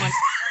 I'm pointing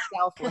to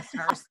myself,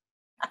 listeners.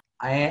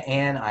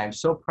 I'm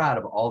so proud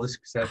of all the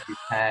success you've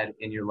had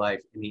in your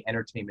life in the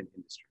entertainment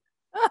industry.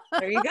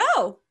 There you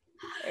go.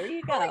 There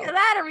you go. Look at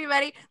that,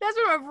 everybody. That's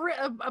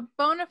from a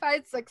bona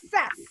fide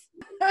success.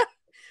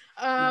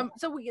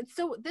 So we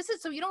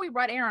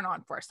brought Aaron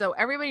on for. So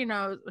everybody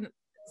knows,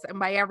 and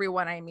by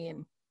everyone I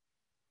mean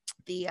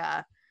the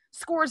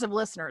scores of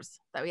listeners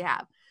that we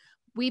have.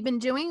 We've been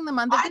doing the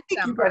month of December.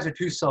 I think you guys are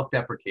too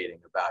self-deprecating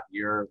about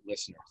your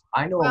listeners.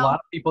 I know a lot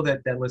of people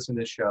that listen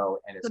to this show,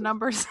 and it's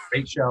a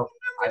great show.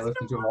 I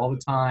listen to them all the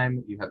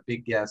time. You have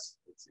big guests.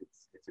 It's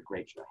a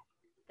great show.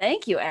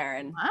 Thank you,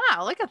 Aaron.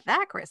 Wow, look at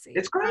that, Chrissy.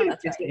 It's great. Oh,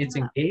 it's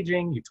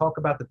engaging. You talk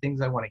about the things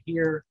I want to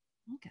hear.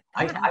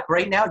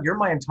 Right now, you're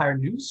my entire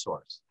news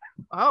source.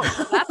 Oh,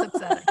 that's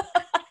exciting.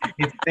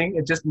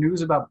 It's just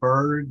news about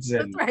birds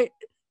and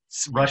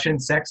Russian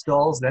sex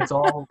dolls. That's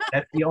all.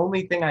 That's the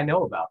only thing I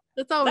know about.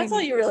 That's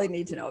all you really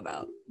need to know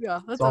about. Yeah,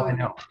 that's all I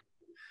know.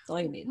 That's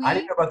all you need. I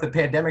didn't know about the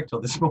pandemic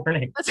till this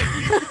morning.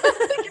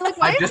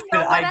 I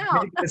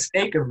made the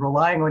mistake of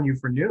relying on you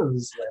for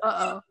news.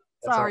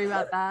 Sorry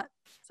about that.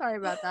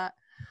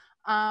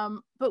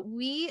 But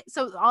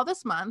all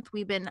this month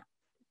we've been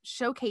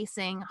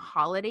showcasing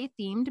holiday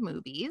themed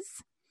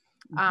movies.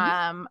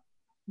 Mm-hmm.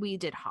 We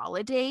did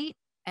Holiday,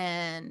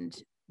 and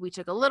we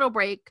took a little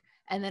break,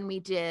 and then we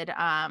did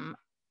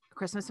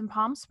Christmas in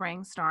Palm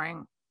Springs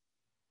starring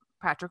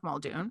Patrick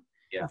Muldoon.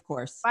 Yeah, of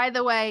course. By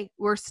the way,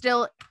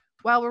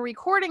 while we're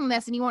recording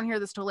this, and you won't hear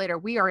this till later,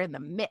 we are in the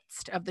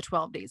midst of the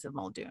 12 Days of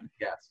Muldoon.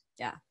 Yes.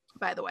 Yeah.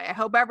 By the way, I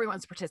hope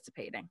everyone's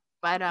participating.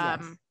 But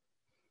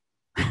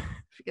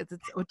because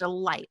it's a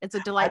delight. It's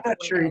a delight. I'm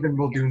not sure even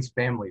Muldoon's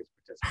family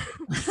is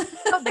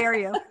participating. How dare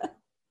you?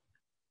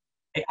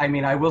 I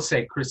mean, I will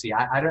say, Chrissy,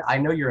 I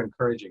know you're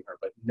encouraging her,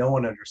 but no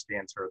one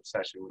understands her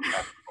obsession with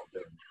Patrick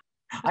Muldoon.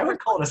 I would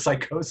call it a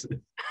psychosis.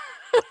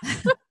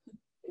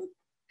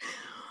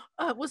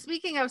 Well,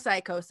 speaking of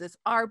psychosis,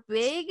 our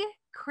big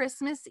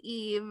Christmas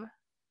Eve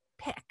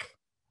pick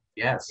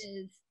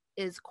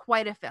is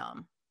quite a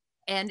film.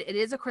 And it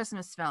is a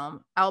Christmas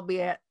film,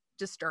 albeit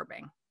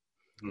disturbing.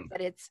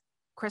 But it's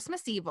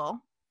Christmas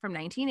Evil from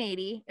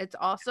 1980. It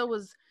also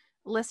was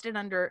listed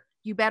under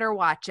You Better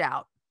Watch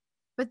Out.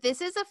 But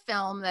this is a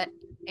film that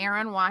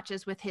Aaron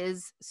watches with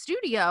his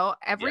studio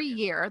every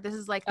year. This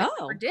is like the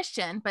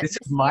tradition. But this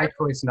is my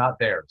choice, not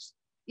theirs.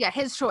 Yeah,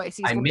 his choice.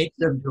 I make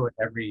them do it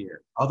every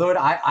year. Although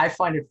I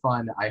find it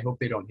fun. I hope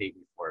they don't hate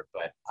me for it.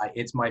 But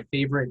it's my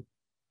favorite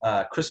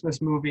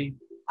Christmas movie.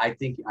 I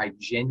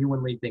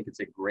genuinely think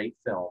it's a great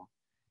film.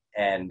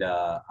 And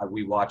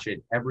we watch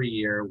it every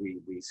year.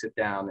 We sit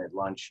down at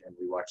lunch and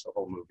we watch the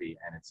whole movie,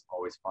 and it's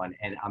always fun.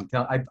 And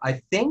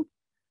I think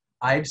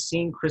I've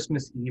seen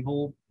Christmas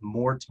Evil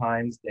more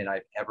times than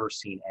I've ever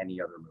seen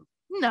any other movie.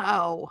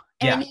 No.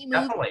 Yeah, Any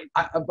movie? definitely.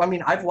 I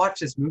mean, I've watched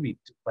this movie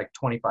like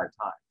 25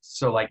 times.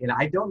 So like, and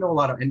I don't know a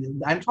lot of,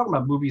 and I'm talking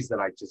about movies that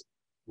I just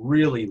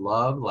really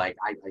love. Like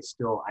I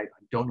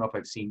don't know if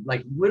I've seen,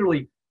 like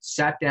literally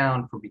sat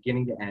down from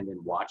beginning to end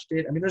and watched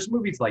it. I mean, there's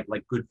movies like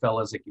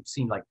Goodfellas, like you've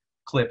seen like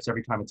clips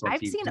every time it's on TV.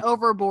 I've seen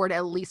Overboard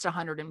at least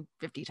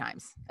 150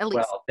 times. At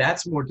least. Well,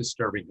 that's more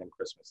disturbing than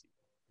Christmas Evil.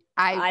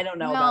 I don't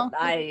know about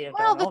that.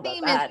 Well, the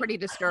theme is pretty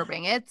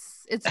disturbing.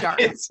 It's dark.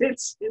 Let's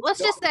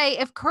just say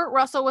if Kurt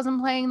Russell wasn't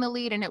playing the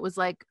lead and it was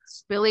like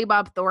Billy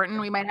Bob Thornton,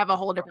 we might have a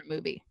whole different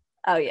movie.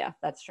 Oh yeah,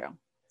 that's true.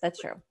 That's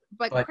true.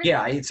 But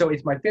yeah, so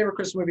it's my favorite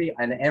Christmas movie,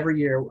 and every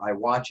year I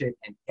watch it,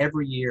 and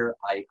every year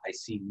I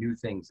see new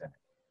things in it.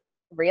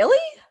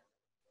 Really?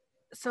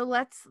 So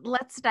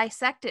let's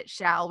dissect it,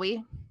 shall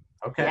we?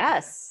 Okay.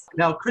 Yes.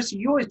 Now, Chrissy,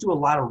 you always do a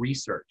lot of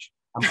research.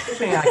 I'm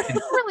hoping I can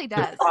really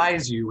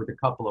surprise you with a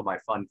couple of my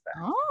fun facts.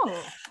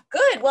 Oh,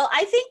 good. Well,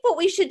 I think what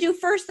we should do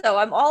first, though,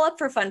 I'm all up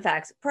for fun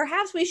facts.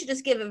 Perhaps we should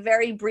just give a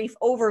very brief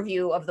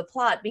overview of the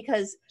plot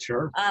because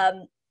sure.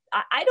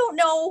 I don't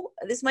know.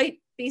 This might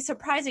be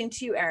surprising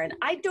to you, Aaron.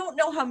 I don't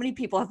know how many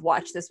people have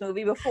watched this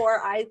movie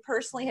before. I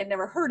personally had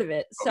never heard of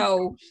it.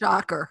 So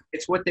shocker.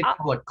 It's what they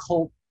call a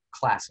cult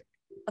classic.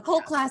 A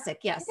cult classic,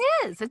 yes.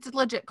 It is. It's a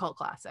legit cult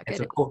classic. It's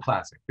a cult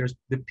classic. There's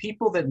the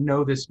people that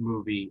know this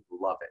movie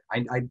love it.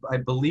 I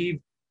believe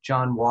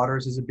John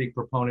Waters is a big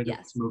proponent of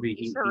this movie.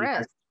 He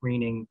has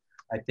screening,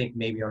 I think,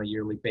 maybe on a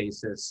yearly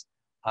basis.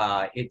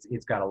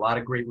 It's got a lot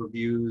of great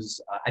reviews.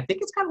 I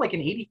think it's got like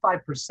an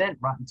 85%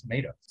 Rotten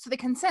Tomatoes. So the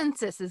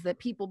consensus is that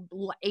people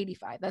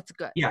 85. That's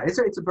good. Yeah, it's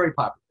a very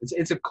popular.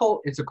 It's a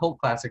cult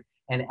classic.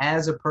 And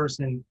as a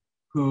person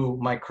who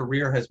my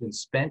career has been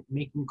spent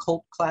making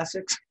cult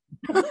classics,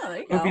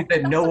 movies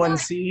that no one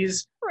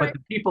sees, but the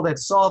people that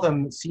saw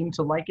them seem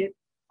to like it,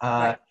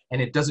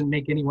 and it doesn't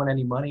make anyone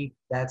any money.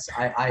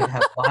 I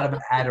have a lot of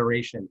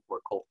adoration for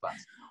cult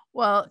classics.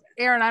 Well,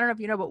 Aaron, I don't know if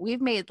you know, but we've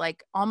made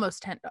like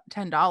almost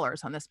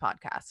 $10 on this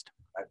podcast.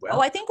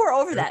 I think we're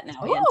over that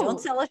now. Yeah,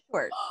 don't sell us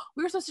short.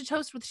 We were supposed to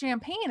toast with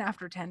champagne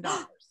after $10.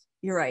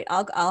 You're right.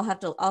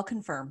 I'll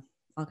confirm.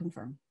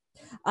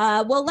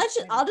 Well,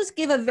 I'll just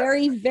give a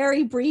very,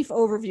 very brief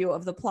overview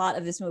of the plot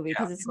of this movie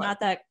because it's not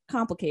that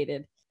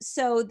complicated.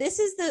 So this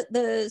is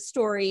the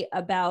story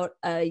about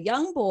a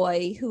young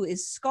boy who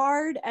is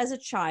scarred as a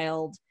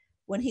child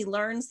when he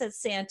learns that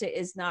Santa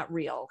is not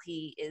real.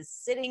 He is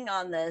sitting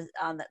on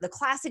the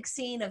classic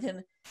scene of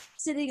him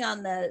sitting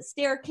on the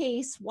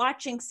staircase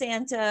watching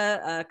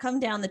Santa come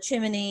down the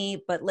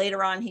chimney, but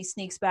later on he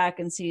sneaks back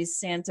and sees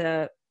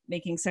Santa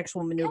making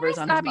sexual maneuvers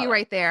on his mother. Can I stop you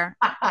right there?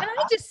 Can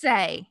I just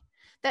say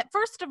that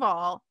first of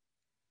all,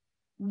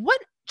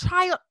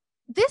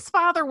 this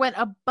father went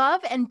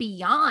above and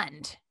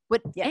beyond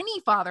what any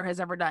father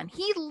has ever done.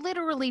 He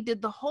literally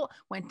did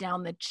went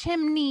down the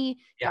chimney,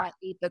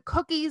 ate the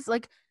cookies.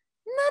 Like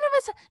none of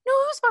us know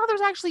whose father's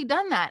actually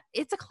done that.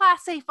 It's a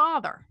class A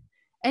father.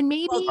 And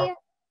maybe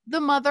the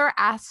mother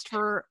asked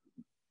for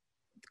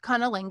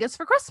cunnilingus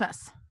for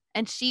Christmas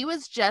and she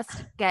was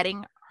just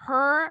getting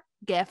her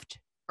gift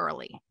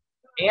early.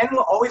 Anne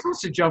always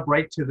wants to jump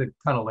right to the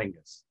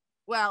cunnilingus.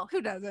 Well,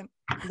 who doesn't?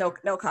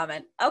 No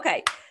comment.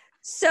 Okay.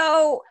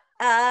 So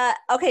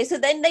so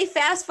then they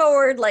fast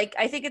forward, like,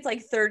 I think it's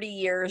like 30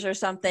 years or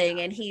something.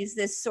 And he's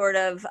this sort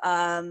of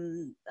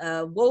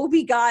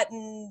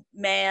woe-begotten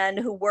man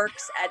who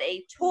works at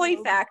a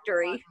toy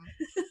factory.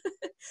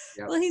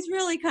 Well, he's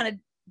really kind of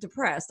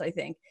depressed, I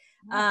think.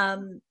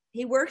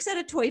 He works at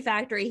a toy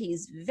factory.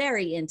 He's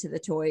very into the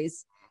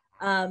toys.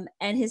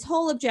 And his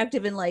whole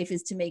objective in life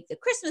is to make the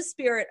Christmas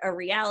spirit a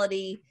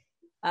reality.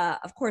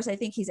 Of course, I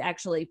think he's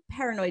actually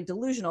paranoid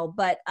delusional,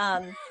 but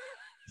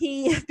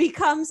he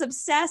becomes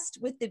obsessed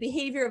with the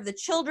behavior of the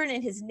children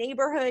in his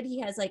neighborhood. He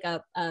has like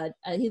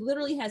he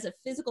literally has a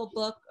physical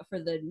book for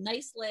the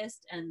nice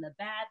list and the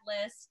bad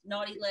list,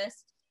 naughty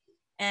list.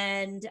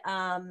 And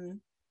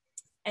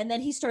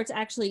then he starts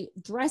actually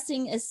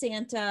dressing as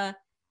Santa.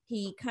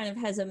 He kind of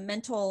has a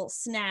mental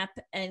snap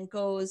and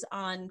goes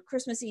on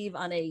Christmas Eve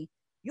on a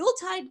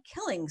Yuletide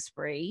killing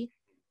spree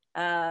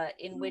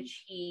in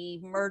which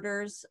he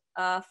murders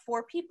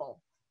 4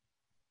 people.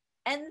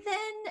 And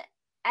then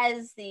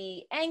as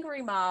the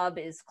angry mob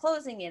is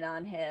closing in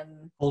on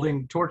him,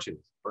 holding torches,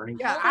 burning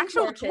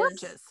actual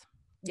torches.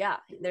 Yeah,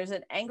 there's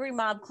an angry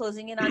mob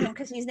closing in on him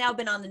because he's now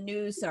been on the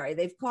news. Sorry,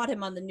 they've caught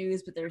him on the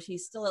news, but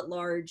he's still at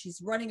large.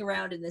 He's running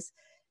around in this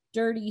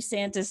dirty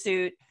Santa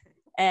suit,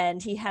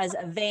 and he has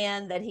a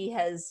van that he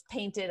has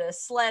painted a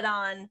sled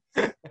on.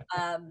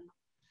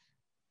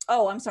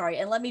 I'm sorry.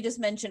 And let me just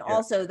mention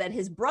also that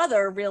his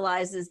brother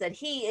realizes that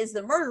he is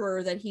the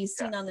murderer that he's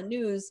seen on the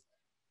news.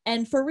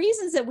 And for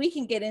reasons that we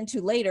can get into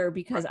later,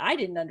 because I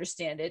didn't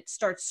understand it,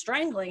 starts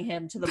strangling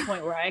him to the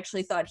point where I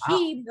actually thought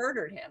he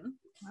murdered him.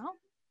 Well,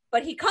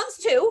 but he comes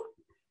to,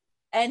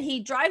 and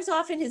he drives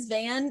off in his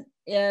van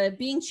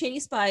being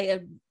chased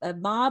by a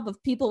mob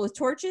of people with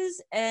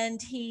torches,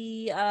 and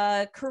he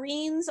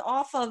careens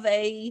off of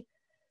a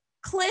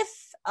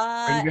cliff.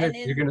 Are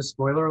you're gonna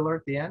spoiler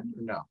alert the end?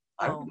 Or no,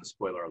 I don't want to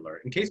spoiler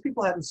alert in case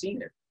people haven't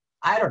seen it.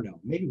 I don't know.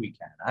 Maybe we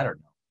can. I don't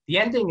know. The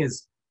ending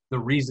is the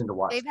reason to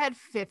watch. They've had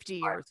 50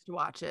 years to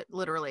watch it,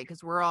 literally,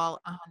 because we're all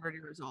 100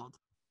 years old.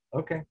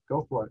 Okay,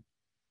 go for it.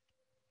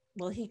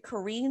 Well, he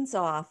careens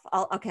off.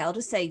 I'll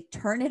just say,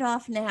 turn it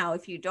off now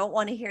if you don't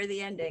want to hear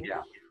the ending.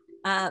 Yeah.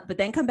 But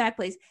then come back,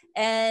 please.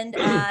 And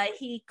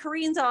he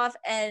careens off,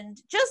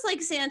 and just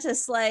like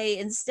Santa's sleigh,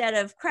 instead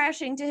of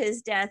crashing to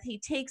his death, he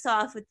takes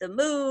off with the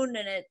moon,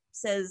 and it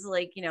says,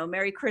 like,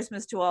 Merry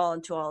Christmas to all,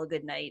 and to all a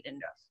good night.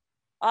 And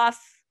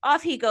off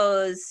he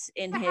goes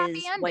in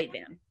his white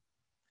van.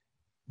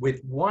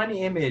 With one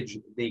image,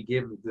 they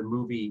give the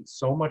movie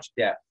so much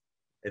depth.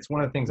 It's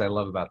one of the things I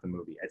love about the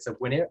movie. It's that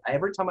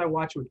every time I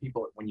watch it with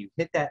people, when you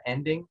hit that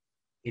ending,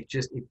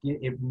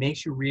 it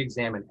makes you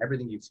re-examine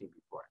everything you've seen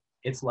before.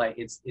 It's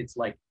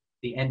like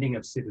the ending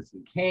of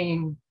Citizen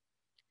Kane,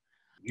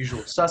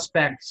 Usual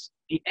Suspects.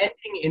 The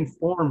ending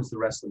informs the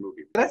rest of the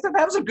movie.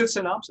 That was a good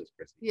synopsis,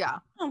 Christy. Yeah.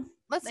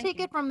 Let's take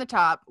it from the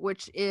top,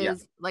 which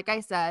is, like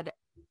I said,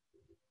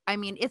 I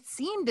mean, it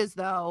seemed as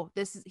though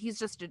he's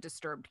just a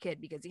disturbed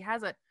kid because he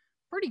has a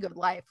pretty good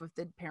life if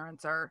the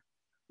parents are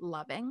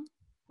loving.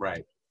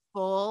 Right.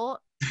 Full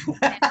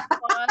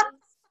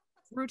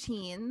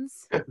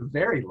routines.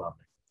 Very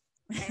loving.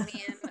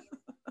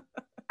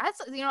 I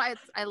mean,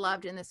 I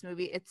loved in this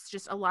movie. It's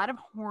just a lot of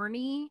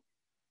horny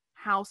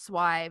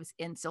housewives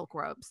in silk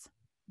robes.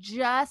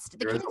 Just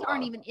the kids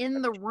aren't even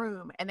in the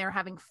room, and they're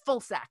having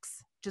full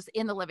sex just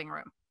in the living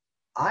room.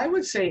 I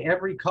would say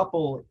every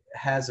couple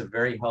has a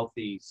very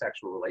healthy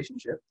sexual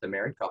relationship. The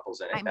married couples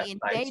in it. I mean,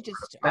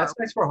 that's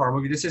nice for a horror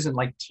movie. This isn't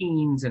like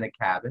teens in a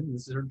cabin.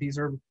 These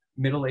are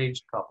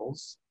middle-aged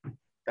couples.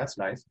 That's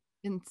nice.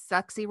 In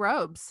sexy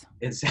robes.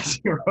 It's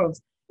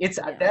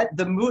that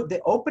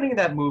the opening of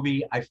that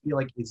movie, I feel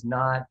like, is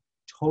not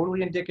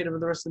totally indicative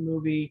of the rest of the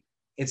movie.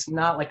 It's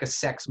not like a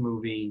sex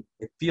movie.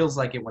 It feels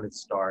like it when it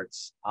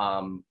starts.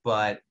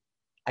 But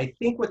I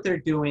think what they're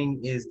doing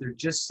is they're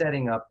just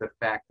setting up the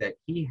fact that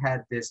he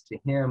had this, to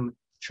him,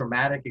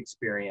 traumatic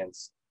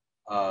experience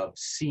of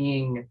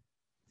seeing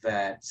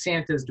that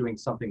Santa's doing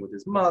something with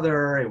his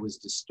mother. It was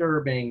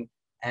disturbing,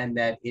 and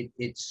that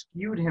it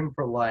skewed him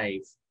for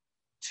life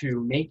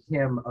to make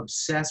him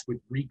obsessed with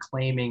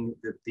reclaiming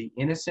the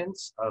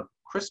innocence of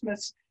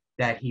Christmas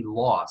that he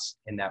lost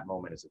in that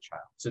moment as a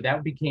child. So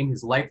that became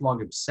his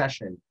lifelong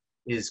obsession,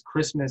 is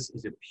Christmas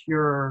is a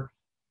pure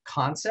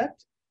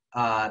concept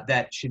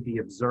that should be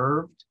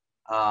observed.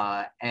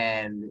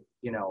 And,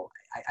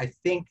 I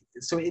think,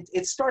 so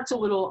it starts a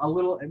little,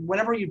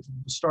 whenever you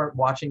start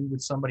watching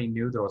with somebody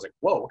new, they're always like,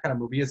 whoa, what kind of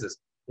movie is this?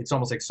 It's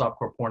almost like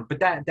softcore porn, but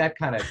that's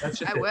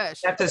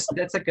just,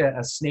 that's like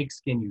a snake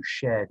skin you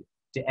shed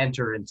to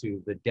enter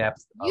into the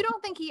depth. You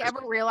don't think he ever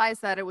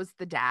realized that it was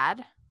the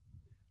dad?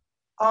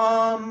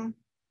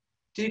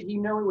 Did he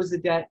know it was the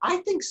dad? I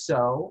think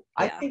so.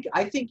 Yeah.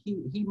 I think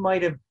he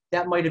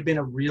that might have been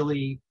a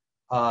really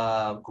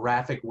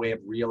graphic way of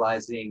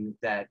realizing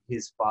that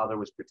his father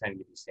was pretending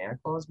to be Santa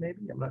Claus, maybe.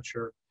 I'm not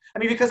sure. I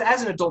mean, because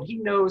as an adult, he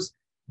knows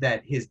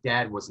that his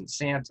dad wasn't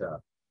Santa,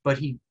 but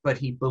he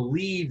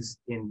believes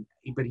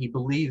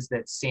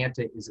that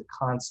Santa is a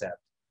concept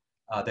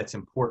that's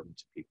important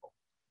to people.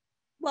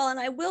 Well,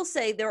 and I will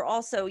say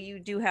you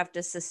do have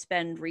to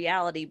suspend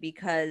reality,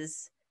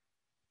 because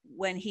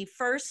when he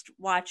first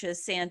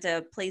watches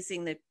Santa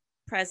placing the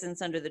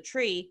presents under the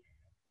tree,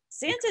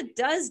 Santa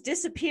does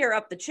disappear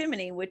up the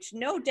chimney, which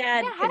no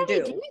dad can do. How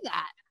did he do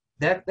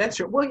that? That's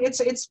true. Well,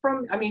 it's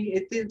from,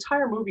 the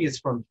entire movie is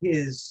from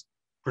his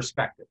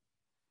perspective.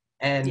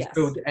 And yes.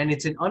 And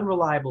it's an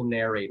unreliable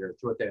narrator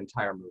throughout the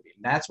entire movie.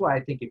 And that's why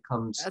I think it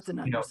comes to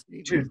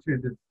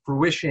the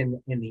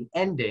fruition in the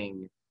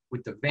ending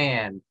with the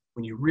van,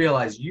 when you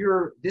realize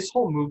this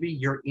whole movie,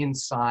 you're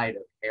inside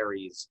of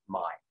Harry's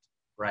mind,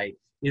 right?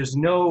 There's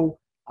no,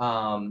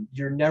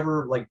 you're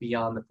never like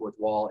beyond the fourth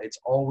wall. It's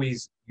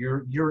always,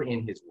 you're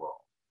in his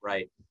world,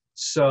 right?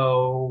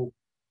 So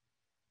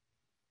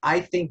I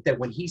think that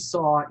when he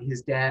saw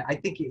his dad, I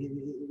think it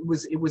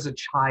was a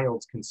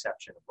child's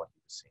conception of what he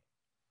was seeing.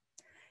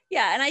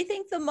 Yeah, and I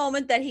think the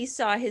moment that he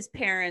saw his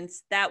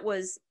parents,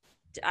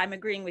 I'm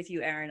agreeing with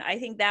you, Aaron. I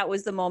think that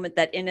was the moment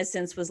that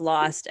innocence was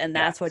lost, and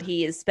that's what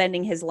he is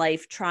spending his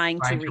life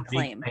trying to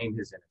reclaim. His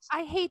innocence.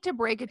 I hate to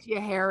break it to you,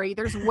 Harry.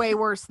 There's way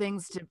worse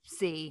things to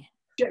see.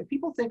 Yeah,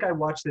 people think I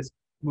watch this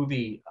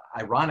movie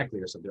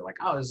ironically or something. They're like,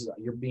 oh,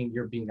 you're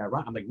being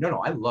ironic. I'm like,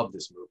 no, I love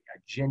this movie. I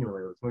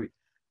genuinely love this movie.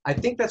 I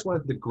think that's one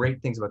of the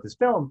great things about this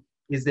film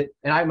is that,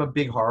 and I'm a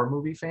big horror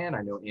movie fan.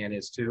 I know Ann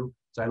is too.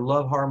 So I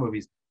love horror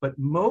movies. But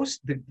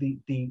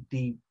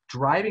the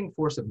driving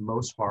force of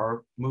most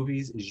horror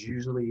movies is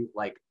usually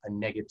like a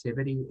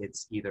negativity.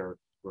 It's either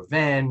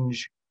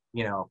revenge,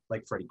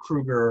 like Freddy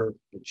Krueger,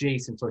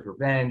 Jason took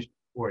revenge,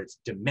 or it's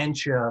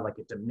dementia, like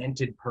a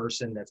demented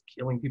person that's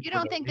killing people. You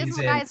don't think this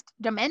guy's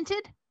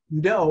demented?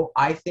 No,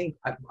 I think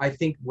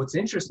what's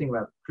interesting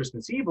about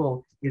Christmas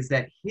Evil is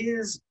that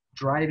his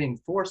driving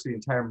force of the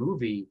entire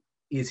movie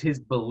is his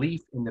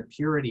belief in the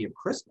purity of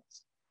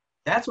Christmas.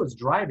 That's what's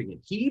driving it.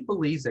 He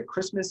believes that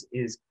Christmas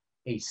is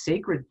a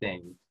sacred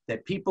thing,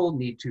 that people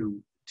need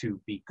to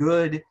be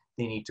good,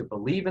 they need to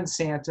believe in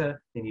Santa,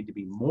 they need to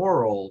be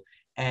moral.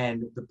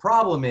 And the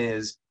problem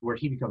is where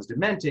he becomes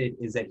demented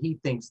is that he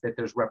thinks that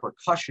there's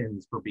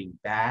repercussions for being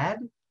bad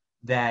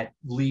that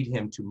lead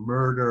him to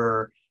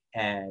murder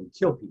and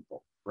kill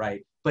people,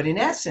 right? But in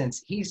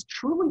essence, he's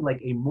truly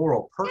like a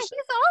moral person. Yeah,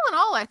 he's all in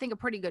all, I think, a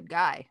pretty good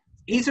guy.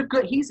 He's an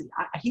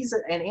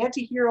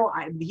anti-hero.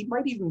 He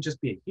might even just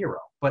be a hero.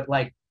 But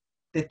like,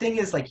 the thing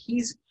is, like,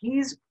 he's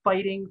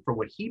fighting for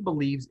what he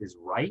believes is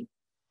right.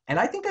 And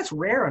I think that's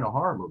rare in a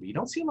horror movie. You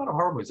don't see a lot of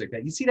horror movies like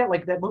that. You see that,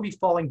 like, that movie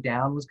Falling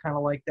Down was kind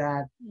of like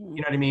that. You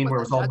know what I mean? Where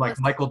it was all like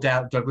Michael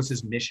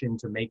Douglas's mission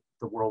to make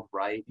the world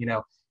right. You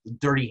know,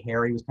 Dirty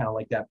Harry was kind of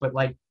like that. But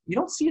like, you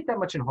don't see it that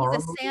much in horror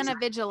movies. He's a Santa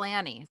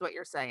vigilante, is what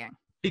you're saying.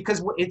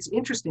 Because it's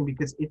interesting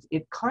because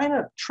it kind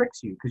of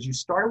tricks you because you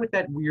start with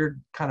that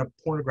weird kind of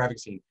pornographic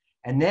scene.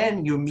 And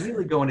then you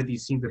immediately go into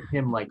these scenes of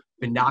him like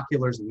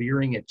binoculars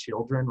leering at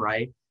children,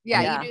 right?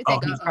 Yeah, you do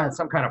think he's kind of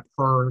some kind of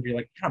perv. You're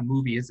like, what kind of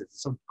movie is this?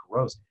 It's so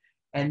gross.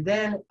 And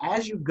then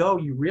as you go,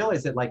 you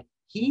realize that like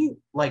he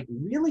like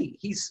really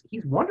he's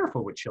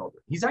wonderful with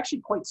children. He's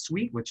actually quite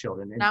sweet with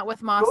children. And not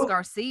with Moss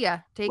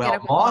Garcia. Take it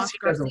up with Moss he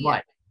doesn't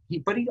like.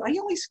 He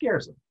only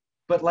scares him.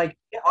 But like,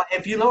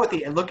 if you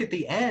look at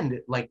the end,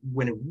 like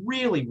when it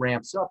really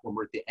ramps up when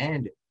we're at the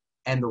end,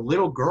 and the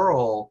little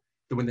girl,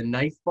 when the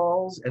knife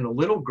falls, and the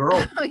little girl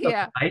picks up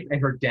the knife,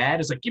 and her dad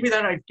is like, give me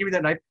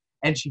that knife,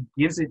 and she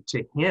gives it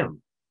to him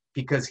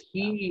because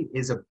he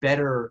is a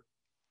better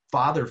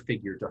father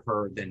figure to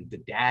her than the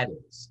dad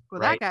is. Well,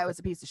 right? that guy was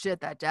a piece of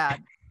shit, that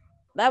dad.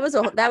 That was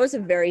a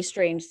very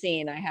strange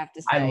scene, I have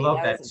to say. I love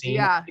that scene.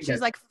 Yeah, she's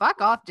like,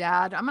 fuck off,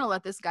 Dad. I'm gonna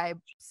let this guy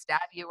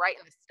stab you right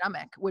in the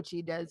stomach, which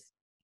he does.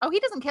 Oh, he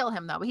doesn't kill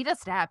him though, but he does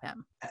stab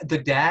him. The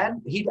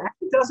dad, he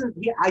actually doesn't.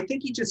 I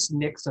think he just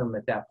nicks him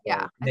at that point.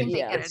 Yeah, and then he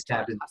gets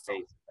stabbed in the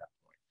face at that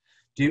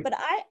point. But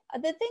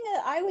the thing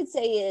that I would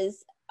say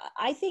is,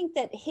 I think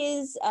that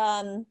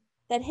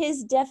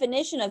his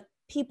definition of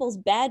people's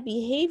bad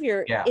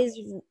behavior is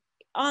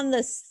on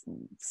the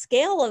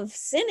scale of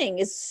sinning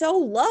is so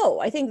low.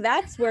 I think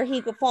that's where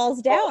he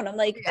falls down. I'm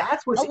like,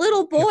 a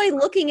little boy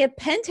looking at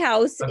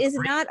Penthouse is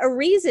not a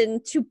reason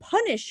to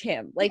punish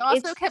him. Like, he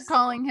also kept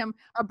calling him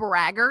a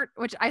braggart,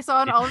 which I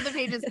saw on all of the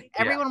pages.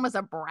 Everyone was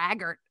a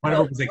braggart. One of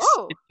them was like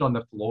spit on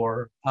the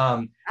floor.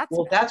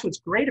 That's what's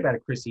great about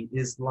it, Chrissy,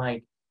 is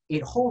like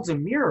it holds a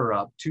mirror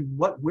up to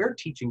what we're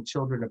teaching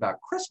children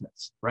about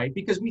Christmas, right?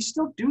 Because we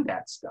still do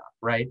that stuff,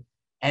 right?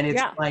 And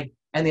it's like,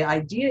 and the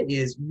idea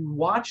is you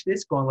watch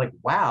this going like,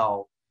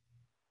 wow,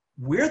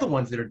 we're the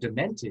ones that are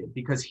demented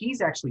because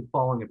he's actually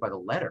following it by the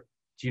letter.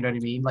 Do you know what I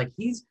mean? Like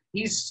he's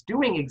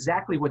doing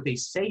exactly what they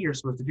say you're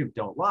supposed to do.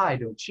 Don't lie,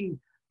 don't cheat,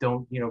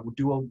 don't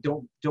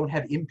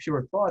have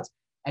impure thoughts.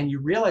 And you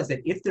realize that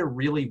if there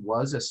really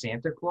was a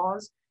Santa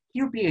Claus,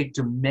 he would be a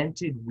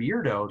demented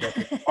weirdo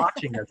that was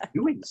watching us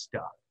doing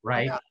stuff,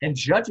 right? Yeah. And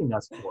judging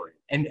us for it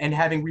and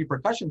having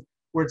repercussions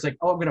where it's like,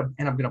 oh,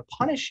 I'm gonna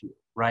punish you,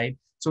 right?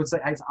 So it's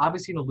like, it's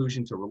obviously an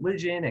allusion to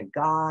religion and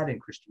God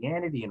and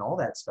Christianity and all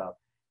that stuff.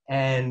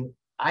 And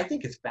I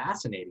think it's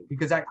fascinating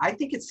because I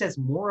think it says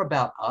more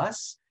about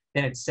us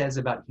than it says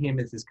about him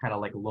as this kind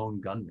of like lone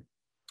gunman.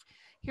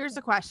 Here's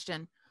a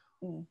question.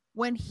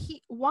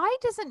 Why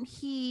doesn't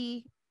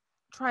he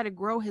try to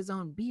grow his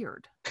own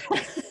beard?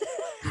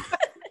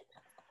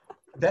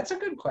 That's a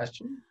good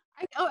question.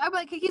 I'm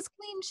like, he's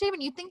clean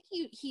shaven. You think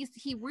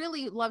he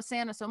really loves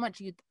Santa so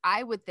much?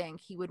 I would think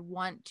he would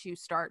want to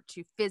start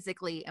to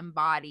physically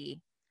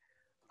embody.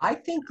 I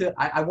think that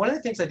one of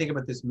the things I think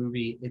about this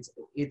movie,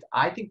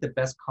 I think the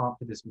best comp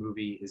for this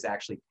movie is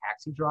actually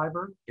Taxi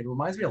Driver. It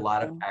reminds me a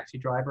lot of Taxi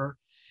Driver,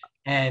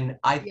 and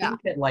I think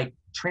that like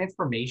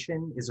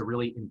transformation is a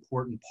really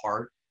important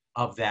part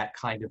of that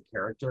kind of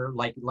character.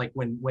 Like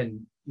when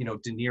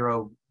De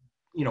Niro,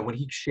 when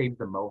he shaved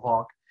the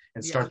mohawk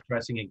and starts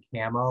dressing in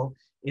camo.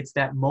 It's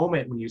that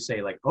moment when you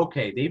say like,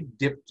 okay, they've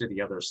dipped to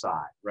the other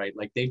side, right?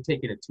 Like they've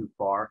taken it too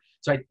far.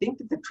 So I think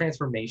that the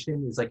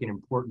transformation is like an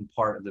important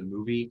part of the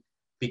movie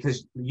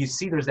because you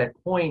see there's that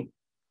point,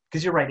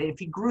 because you're right, if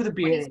he grew the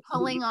beard. When he's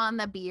pulling on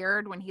the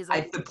beard when he's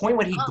like. At the point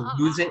when he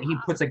glues it, he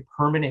puts like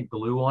permanent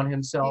glue on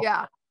himself.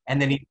 Yeah.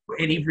 And then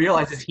he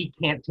realizes he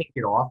can't take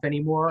it off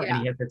anymore. Yeah.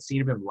 And he has that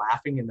scene of him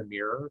laughing in the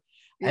mirror.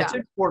 That's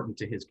important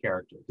to his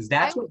character because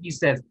that's what he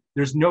says.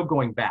 There's no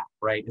going back,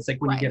 right? It's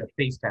like when you get a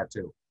face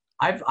tattoo.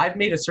 I've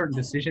made a certain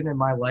decision in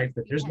my life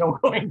that there's no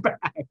going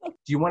back. Do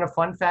you want a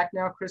fun fact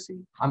now, Chrissy?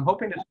 I'm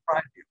hoping to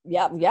surprise you.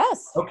 Yeah.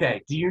 Yes.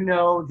 Okay. Do you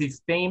know the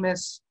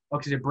famous?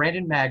 Okay, so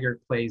Brandon Maggart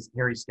plays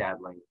Harry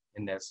Stadling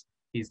in this.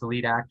 He's the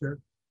lead actor.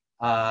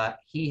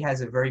 He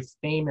has a very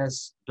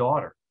famous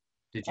daughter.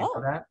 Did you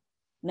know that?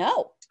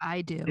 No.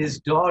 I do. His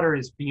daughter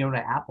is Fiona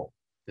Apple,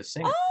 the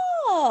singer.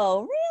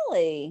 Oh,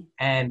 really?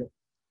 And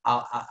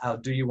I'll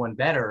do you one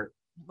better.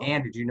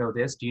 And did you know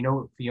this? Do you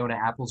know Fiona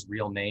Apple's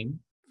real name?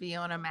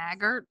 Fiona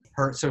Maggart.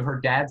 Her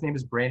dad's name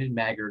is Brandon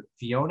Maggart.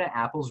 Fiona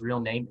Apple's real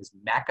name is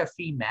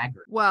McAfee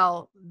Maggart.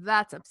 Well,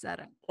 that's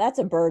upsetting. That's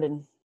a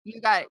burden. You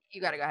got to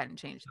go ahead and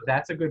change So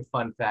that's a good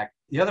fun fact.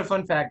 The other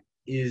fun fact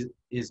is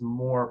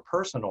more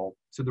personal.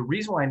 So the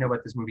reason why I know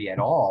about this movie at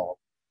all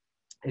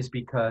is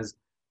because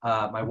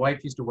my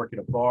wife used to work at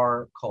a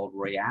bar called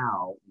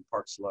Royale in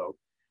Park Slope,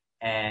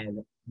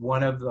 and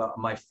one of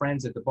my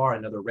friends at the bar,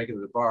 another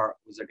regular at the bar,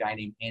 was a guy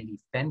named Andy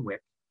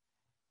Fenwick,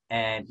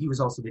 and he was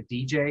also the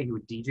DJ. He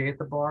would DJ at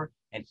the bar,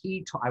 and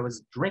I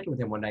was drinking with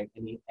him one night,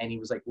 and he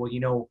was like, well, you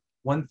know,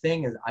 one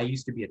thing is I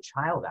used to be a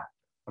child actor.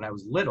 When I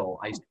was little,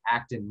 I used to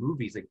act in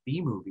movies, like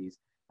B movies.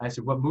 I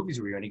said, what movies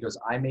were you in? He goes,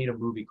 I made a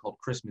movie called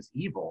Christmas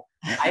Evil.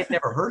 I had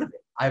never heard of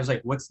it. I was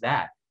like, what's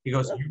that? He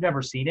goes, you've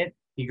never seen it?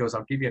 He goes,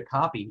 I'll give you a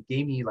copy. He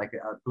gave me like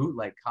a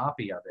bootleg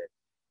copy of it.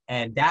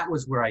 And that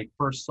was where I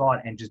first saw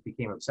it and just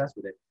became obsessed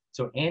with it.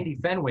 So Andy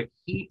Fenwick,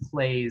 he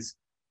plays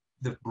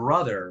the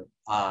brother,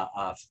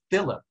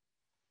 Philip.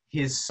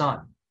 His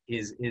son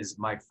is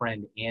my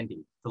friend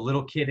Andy, the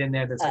little kid in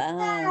there that's like,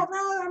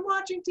 I'm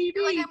watching TV.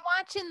 You're like, I'm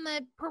watching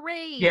the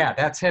parade. Yeah,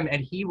 that's him.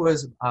 And he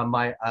was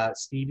my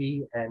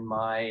Stevie and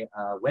my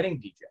wedding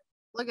DJ.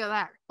 Look at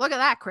that. Look at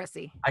that,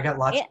 Chrissy. I got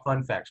lots of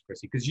fun facts,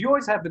 Chrissy, because you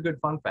always have the good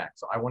fun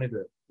facts. So I wanted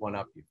to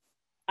one-up you.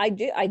 I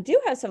do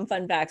have some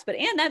fun facts, but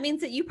Anne, that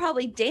means that you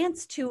probably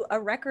danced to a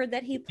record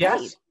that he played.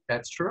 Yes,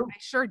 that's true. I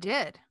sure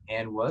did.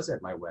 Anne was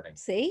at my wedding.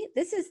 See,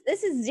 this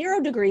is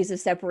 0 degrees of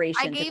separation.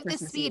 I gave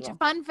this speech.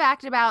 Fun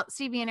fact about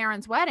Stevie and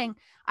Aaron's wedding: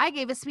 I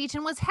gave a speech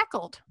and was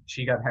heckled.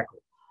 She got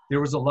heckled.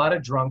 There was a lot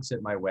of drunks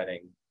at my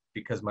wedding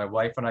because my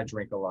wife and I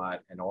drink a lot,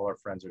 and all our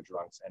friends are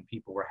drunks, and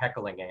people were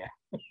heckling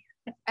Anne.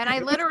 And I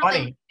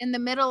literally, in the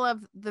middle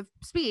of the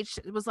speech,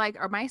 it was like,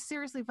 am I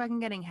seriously fucking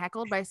getting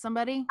heckled by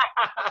somebody?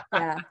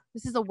 Yeah.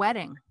 This is a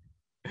wedding.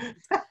 I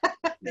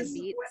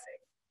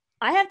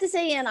have to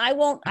say, Anne, I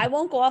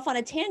won't go off on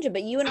a tangent,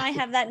 but you and I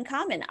have that in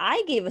common.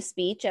 I gave a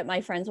speech at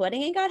my friend's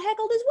wedding and got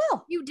heckled as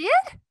well. You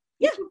did?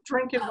 Yeah.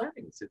 Drink at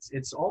weddings.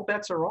 It's all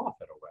bets are off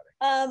at a wedding.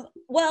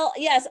 Well,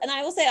 yes, and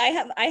I will say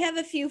I have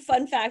a few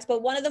fun facts,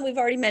 but one of them we've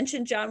already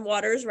mentioned. John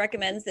Waters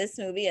recommends this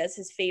movie as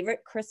his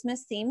favorite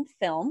Christmas themed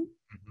film.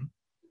 Mm-hmm.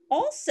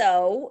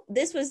 Also,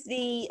 this was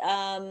the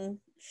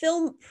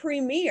film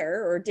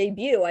premiere or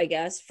debut, I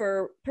guess,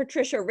 for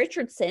Patricia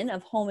Richardson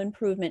of Home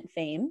Improvement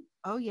fame.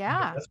 Oh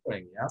yeah.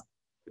 Yeah.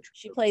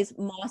 She plays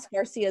Moss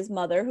Garcia's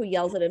mother, who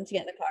yells at him to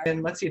get in the car.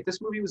 And let's see, if this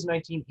movie was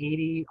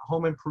 1980,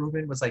 Home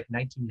Improvement was like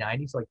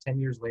 1990, so like 10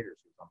 years later.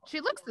 She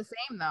looks the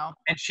same though.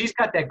 And she's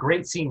got that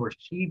great scene where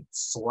she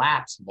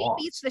slaps Moss.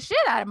 He beats the shit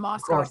out of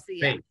Moss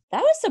Garcia.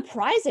 That was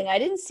surprising. I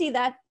didn't see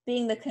that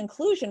being the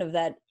conclusion of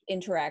that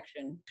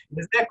interaction.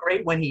 Isn't that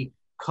great when he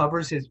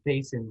covers his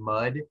face in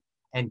mud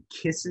and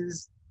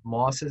kisses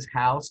Moss's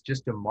house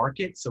just to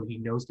mark it so he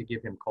knows to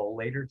give him coal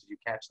later? Did you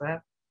catch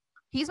that?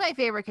 He's my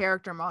favorite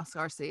character, Moss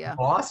Garcia.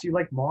 Moss? You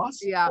like Moss?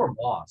 Yeah. Or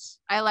Moss?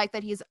 I like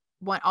that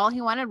all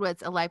he wanted was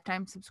a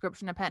lifetime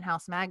subscription to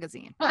Penthouse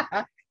magazine.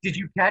 Did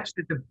you catch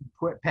that the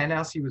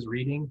Penthouse he was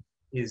reading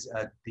is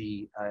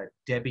the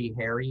Debbie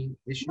Harry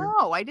issue?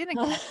 No, I didn't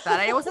catch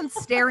that. I wasn't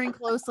staring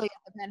closely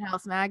at the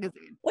Penthouse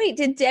magazine. Wait,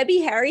 did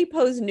Debbie Harry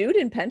pose nude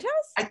in Penthouse?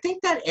 I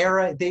think that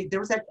era, there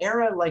was that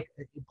era like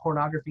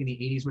pornography in the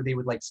 80s where they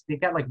would like, they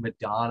got like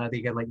Madonna,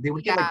 they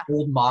would get like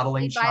old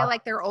modeling shots. Buy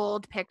like their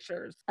old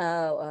pictures.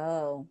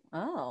 Oh,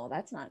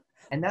 that's not.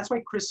 And that's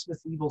why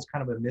Christmas Evil is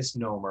kind of a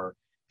misnomer.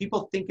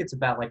 People think it's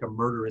about like a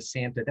murderous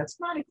Santa. That's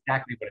not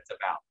exactly what it's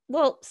about.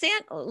 Well,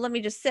 let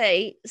me just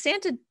say,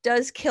 Santa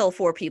does kill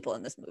 4 people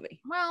in this movie.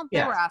 Well,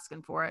 they were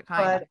asking for it,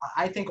 kind of. But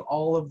I think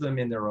all of them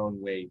in their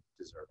own way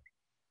deserve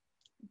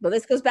it. But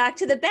this goes back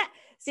to the bad.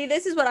 See,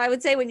 this is what I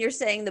would say when you're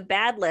saying the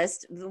bad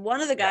list.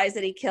 One of the guys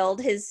that he killed,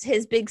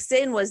 his big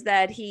sin was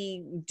that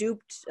he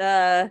duped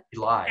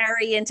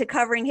Harry into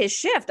covering his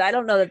shift. I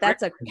don't know that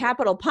that's a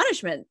capital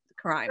punishment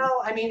crime.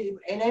 No, I mean,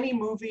 in any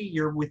movie,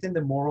 you're within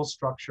the moral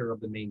structure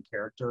of the main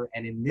character,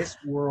 and in this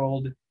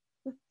world,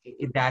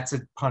 that's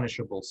a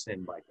punishable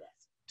sin by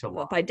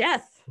death. By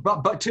death.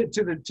 But to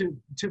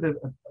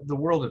the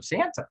world of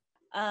Santa.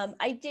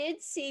 I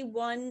did see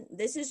one.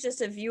 This is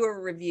just a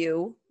viewer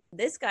review.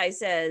 This guy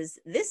says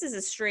this is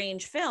a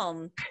strange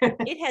film.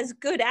 It has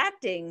good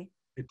acting,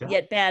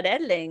 yet bad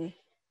editing,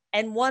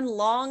 and one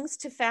longs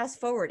to fast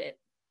forward it.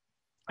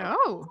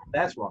 Oh,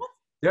 that's wrong.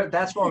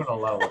 That's wrong on a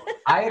low level.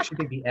 I actually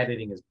think the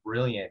editing is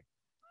brilliant.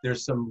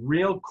 There's some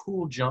real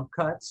cool jump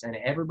cuts, and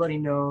everybody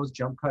knows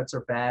jump cuts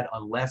are bad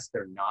unless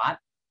they're not.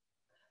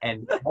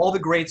 And all the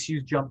greats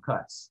use jump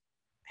cuts.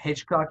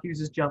 Hitchcock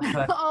uses jump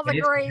cuts. All the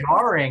greats. It's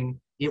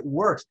jarring. It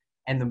works.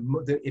 And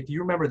if you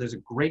remember, there's a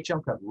great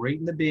jump cut right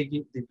in the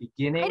beginning.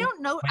 I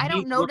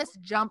don't notice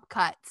jump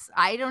cuts.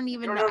 I don't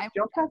even know.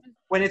 Jump cuts?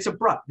 When it's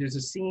abrupt, there's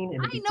a scene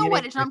in the beginning. I know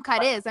what a jump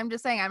cut is. I'm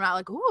just saying, I'm not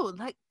like, ooh,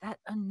 like that.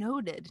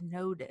 Noted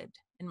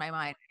in my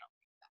mind.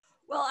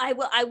 Well,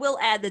 I will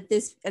add that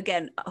this,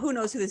 again, who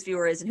knows who this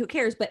viewer is and who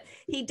cares, but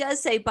he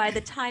does say by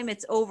the time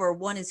it's over,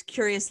 one is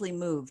curiously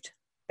moved.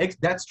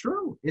 That's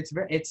true. It's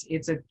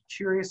a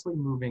curiously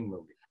moving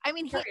movie. I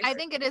mean, I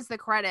think it is the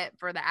credit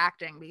for the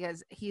acting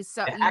because he's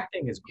so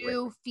acting is great.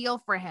 You feel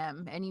for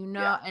him, and you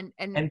know,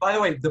 and by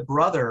the way, the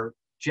brother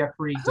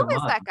Jeffrey who DeMunn,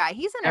 is that guy?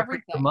 He's in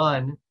Jeffrey everything.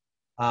 DeMunn,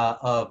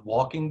 of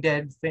Walking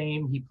Dead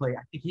fame. He played.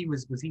 I think he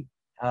was he.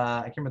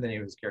 I can't remember the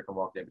name of his character on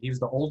Walking Dead, but he was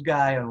the old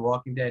guy on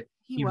Walking Dead.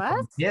 He was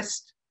in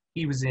Mist.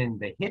 He was in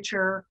The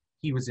Hitcher.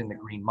 He was in The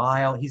Green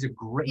Mile. He's a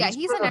great. Yeah,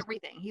 he's in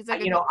everything. He's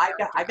like,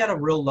 I got a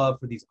real love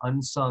for these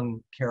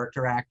unsung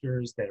character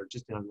actors that are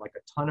just in like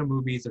a ton of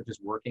movies. They're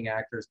just working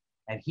actors,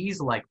 and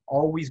he's like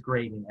always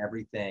great in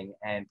everything,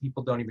 and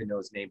people don't even know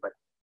his name. But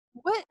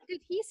what did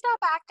he stop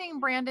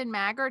acting? Brandon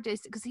Maggard,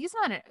 because he's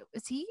not.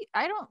 Is he?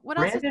 I don't. What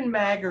else? Brandon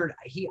Maggard.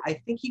 I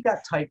think he got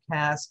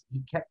typecast.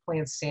 He kept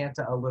playing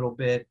Santa a little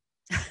bit.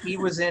 He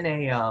was in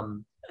a.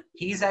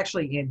 He's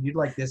actually in. You'd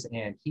like this,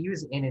 and he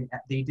was in an.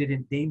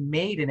 They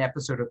made an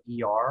episode of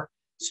ER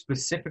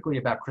specifically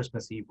about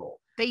Christmas Evil.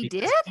 They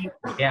did?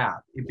 Yeah,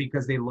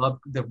 because they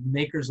loved the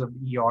makers of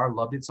ER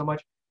loved it so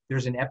much.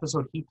 There's an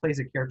episode he plays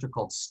a character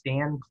called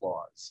Stan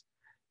Claus,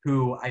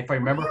 who, if I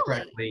remember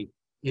correctly,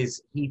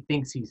 he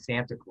thinks he's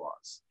Santa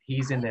Claus.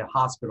 He's in the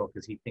hospital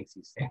because he thinks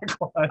he's Santa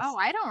Claus. Oh,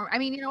 I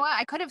mean, you know what?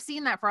 I could have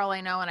seen that for all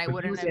I know, and I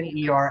wouldn't have. He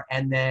was in ER,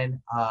 and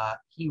then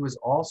he was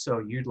also.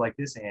 You'd like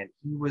this, and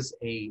he was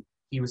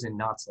in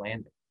Knots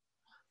Landing.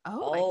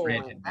 Oh,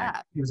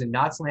 that. He was in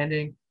Knots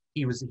Landing.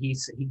 He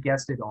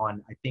guested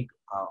on, I think,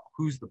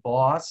 Who's the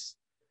Boss,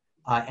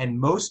 and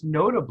most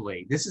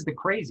notably, this is the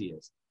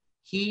craziest.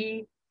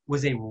 He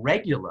was a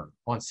regular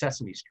on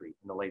Sesame Street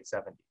in the late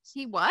 70s.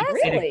 He was?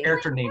 He played a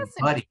character named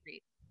Buddy.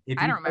 If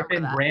I don't remember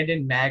that.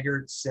 Brandon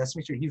Maggard,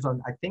 Sesame Street, he was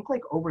on, I think,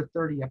 like over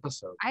 30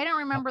 episodes. I don't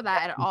remember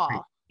that at all.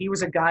 He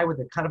was a guy with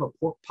a kind of a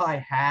pork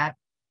pie hat.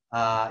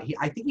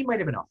 I think he might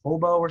have been a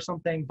hobo or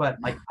something, but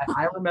like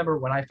I remember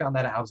when I found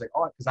that out, I was like,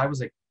 oh, because I was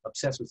like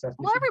obsessed with Sesame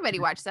Street. Well, everybody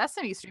watched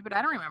Sesame Street, but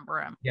I don't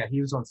remember him. Yeah,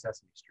 he was on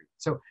Sesame Street.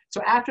 So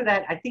after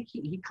that, I think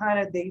he kind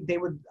of they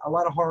would, a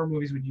lot of horror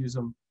movies would use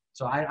him.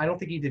 So I don't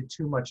think he did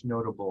too much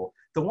notable.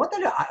 The one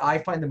that I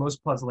find the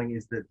most puzzling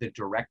is the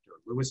director,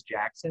 Lewis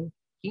Jackson.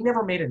 He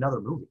never made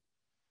another movie.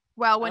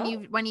 Well,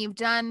 when you've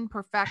done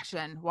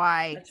Perfection,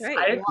 why? That's right.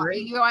 I agree.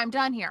 You go, I'm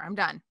done here. I'm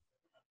done.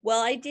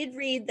 Well, I did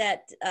read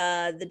that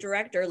the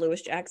director,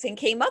 Lewis Jackson,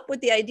 came up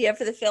with the idea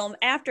for the film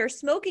after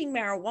smoking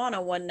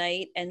marijuana one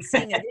night and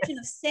seeing a vision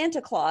of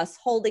Santa Claus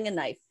holding a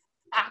knife.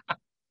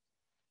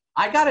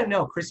 I got to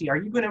know, Chrissy, are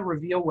you going to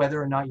reveal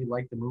whether or not you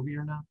like the movie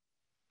or not?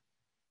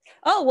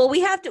 Oh, well, we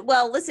have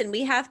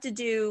to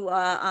do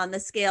on the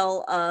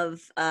scale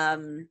of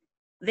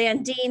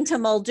Van Dien to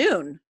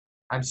Muldoon.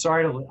 I'm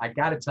sorry, I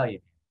got to tell you,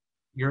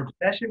 your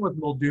obsession with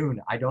Muldoon,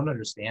 I don't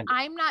understand it.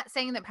 I'm not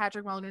saying that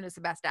Patrick Muldoon is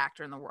the best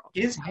actor in the world.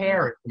 His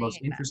hair is the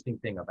most interesting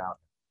thing about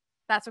him.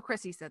 That's what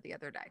Chrissy said the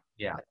other day.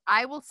 Yeah. But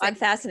I will say, I'm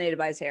fascinated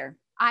by his hair.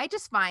 I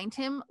just find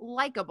him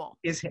likable.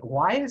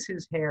 Why is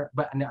his hair,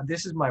 but now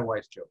this is my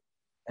wife's joke,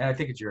 and I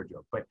think it's your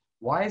joke, but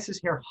why is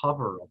his hair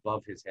hover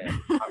above his head?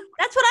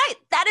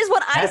 That is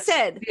what I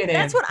said.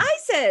 That's what I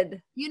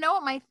said. You know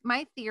what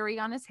my theory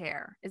on his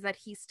hair is that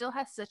he still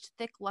has such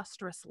thick,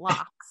 lustrous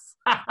locks.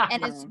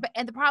 and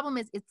the problem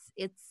is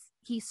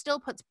he still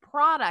puts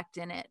product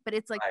in it, but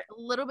it's like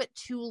a little bit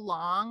too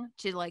long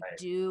to like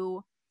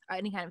do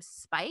any kind of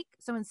spike.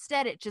 So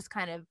instead it just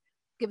kind of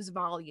gives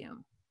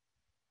volume.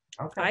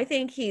 Okay. I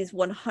think he's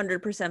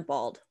 100%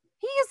 bald.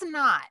 He is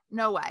not.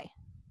 No way.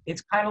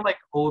 It's kind of like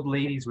old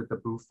ladies with the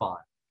bouffant.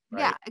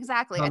 Right? Yeah,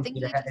 exactly. I think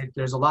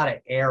there's a lot of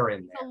air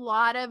in there. A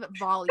lot of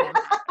volume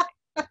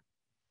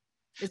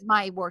is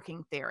my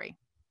working theory.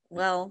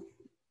 Well,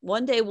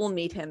 one day we'll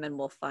meet him and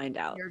we'll find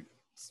out. You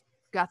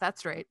got that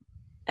straight.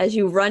 As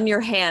you run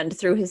your hand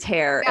through his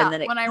hair, and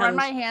then I run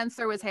my hands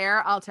through his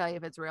hair, I'll tell you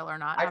if it's real or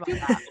not. I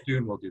think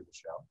Muldoon will do the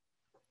show.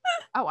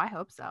 Oh, I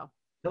hope so.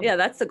 Yeah,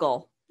 that's the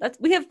goal.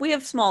 We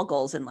have small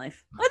goals in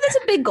life. Oh, that's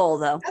a big goal,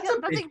 though. That's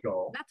a big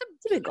goal. That's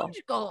a big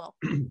goal.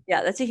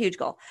 Yeah, that's a huge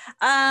goal.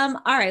 All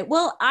right.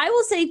 Well, I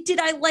will say,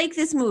 did I like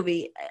this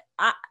movie?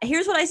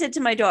 Here's what I said to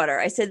my daughter.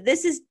 I said,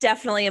 this is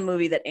definitely a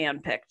movie that Anne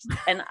picked,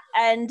 and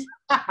and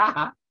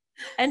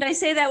I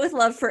say that with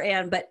love for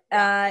Anne. But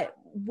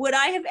would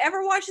I have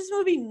ever watched this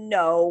movie?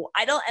 No,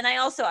 I don't. And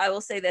I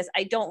will say this: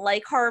 I don't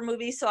like horror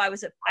movies, so I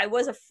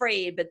was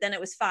afraid, but then it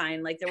was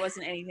fine. Like there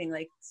wasn't anything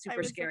like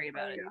super scary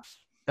about it.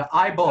 The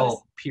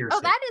eyeball piercing.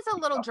 Oh, that is a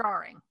little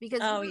jarring because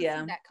you yeah,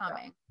 see that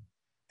coming.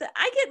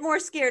 I get more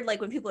scared like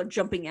when people are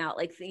jumping out,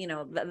 like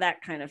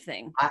that kind of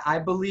thing. I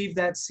believe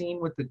that scene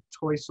with the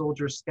toy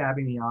soldier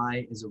stabbing the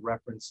eye is a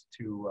reference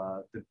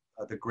to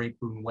the great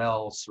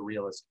Buñuel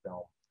surrealist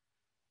film.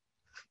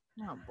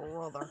 Oh,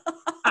 brother.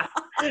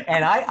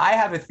 And I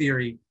have a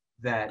theory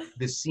that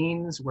the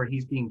scenes where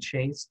he's being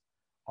chased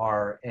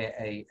are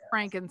a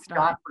Frankenstein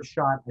shot for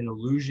shot an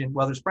illusion.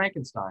 Well, there's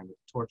Frankenstein with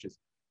torches,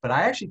 but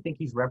I actually think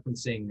he's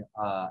referencing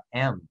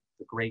M,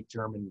 the great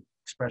German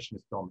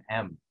expressionist film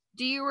M.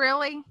 Do you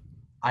really?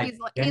 He's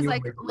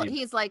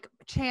like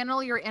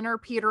channel your inner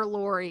Peter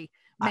Lorre,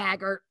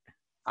 Maggart.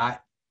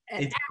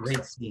 It's a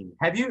great scene.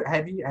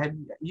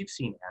 You've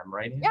seen M,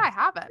 right? Yeah, I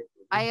have it.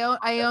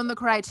 I own the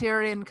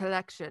Criterion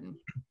collection.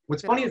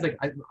 What's funny is like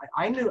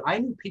I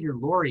knew Peter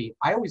Lorre.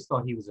 I always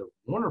thought he was a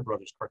Warner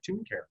Brothers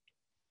cartoon character.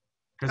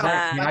 Because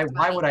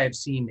why would I have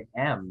seen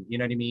M? You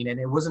know what I mean? And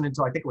it wasn't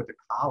until I think I went to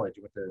college,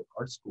 went to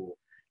art school,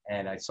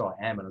 and I saw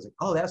M, and I was like,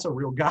 oh, that's a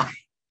real guy.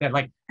 That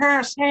like,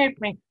 save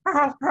me,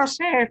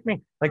 save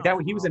me. Like that.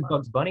 He was in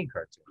Bugs Bunny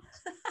cartoons.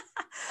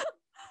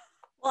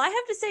 Well, I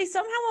have to say,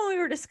 somehow when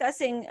we were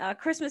discussing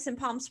Christmas in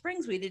Palm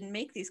Springs, we didn't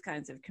make these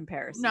kinds of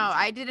comparisons. No,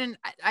 I didn't.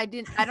 I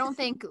don't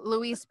think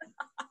Luis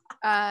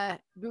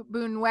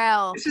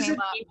Buñuel. This is a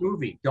deep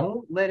movie.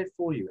 Don't let it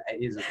fool you.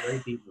 It is a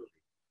very deep movie.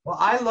 Well,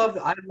 I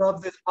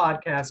love this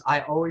podcast.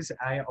 I always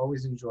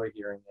enjoy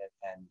hearing it,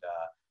 and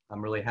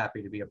I'm really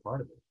happy to be a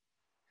part of it.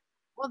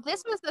 Well,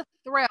 this was the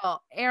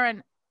thrill,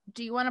 Aaron.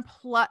 Do you want to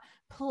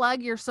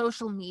plug your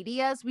social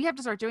medias? We have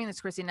to start doing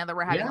this, Chrissy, now that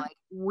we're having like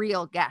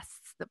real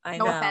guests.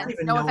 No offense,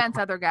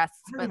 other guests.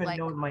 I don't even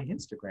know what my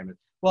Instagram is.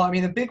 Well, I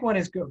mean, the big one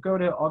is go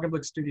to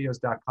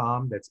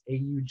augenblickstudios.com. That's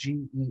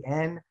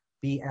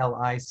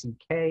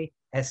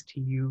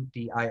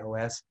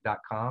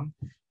AUGENBLICKSTUDIOS.com.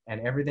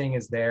 And everything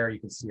is there. You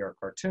can see our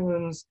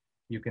cartoons.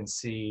 You can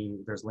see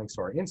there's links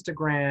to our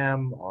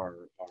Instagram,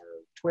 our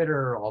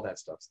Twitter, all that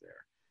stuff's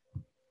there.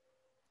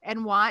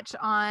 And watch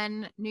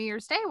on New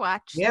Year's Day.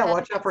 Watch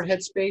out for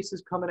Headspace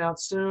is coming out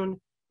soon.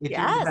 If you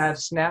have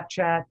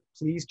Snapchat,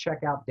 please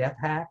check out Death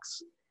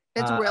Hacks.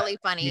 It's really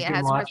funny. You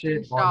can watch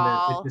it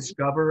on the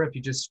Discover. If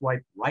you just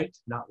swipe right,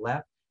 not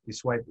left, you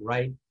swipe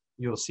right,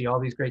 you'll see all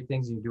these great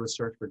things. You can do a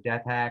search for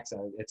Death Hacks.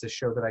 It's a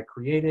show that I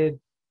created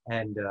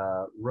and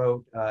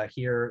wrote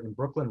here in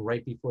Brooklyn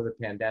right before the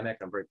pandemic.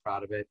 I'm very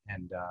proud of it,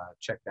 and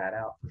check that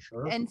out for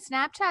sure. And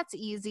Snapchat's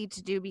easy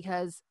to do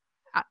because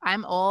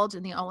I'm old,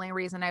 and the only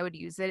reason I would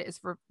use it is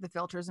for the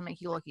filters and make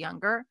you look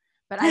younger.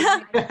 But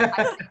I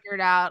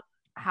figured out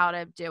how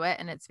to do it,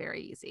 and it's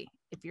very easy.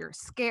 If you're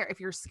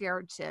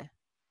scared to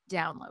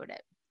download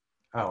it.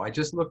 Oh, I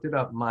just looked it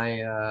up.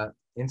 My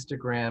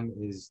Instagram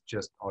is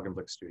just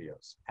Augenblick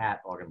Studios,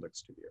 @Augenblick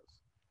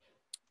Studios.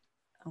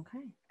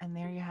 Okay. And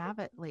there you have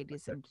it,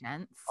 ladies and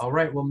gents. All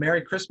right. Well,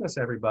 Merry Christmas,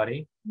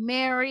 everybody.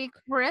 Merry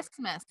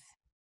Christmas.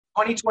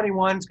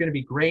 2021 is going to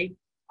be great.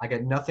 I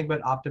got nothing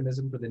but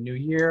optimism for the new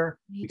year.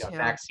 We got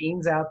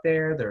vaccines out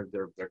there.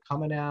 They're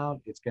coming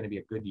out. It's going to be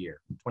a good year.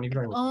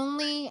 2021.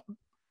 Only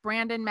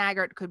Brandon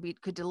Maggart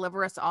could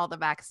deliver us all the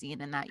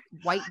vaccine in that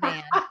white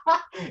van.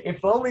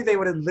 If only they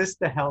would enlist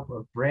the help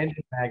of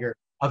Brandon Maggart,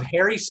 of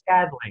Harry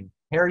Stadling.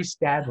 Harry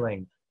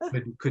Stadling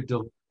could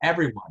deliver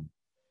everyone,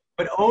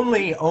 but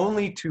only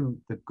to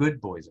the good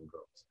boys and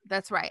girls.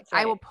 That's right.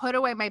 I will put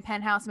away my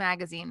Penthouse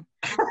magazine.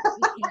 You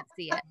can't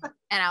see it,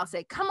 and I'll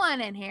say, "Come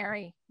on in,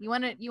 Harry. You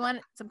want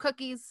some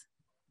cookies?"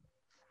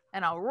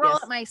 And I'll roll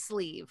up my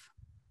sleeve.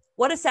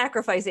 What a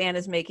sacrifice Anne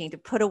is making to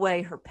put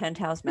away her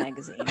Penthouse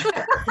magazine.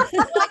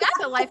 I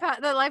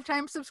got the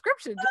lifetime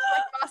subscription, just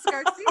like Boss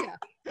Garcia.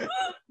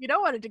 You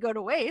don't want it to go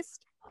to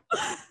waste.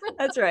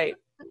 That's right.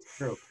 That's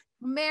true.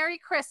 Merry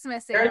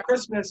Christmas, Aaron. Merry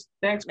Christmas.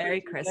 Thanks.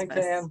 Merry Christmas.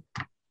 Thanks, Anne.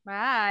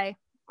 Bye.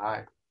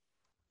 Bye.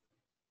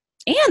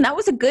 Anne, that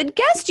was a good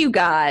guest you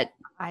got.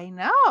 I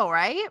know,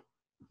 right?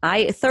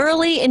 I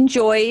thoroughly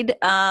enjoyed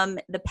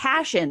the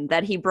passion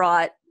that he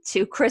brought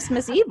to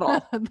Christmas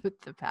Evil.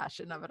 The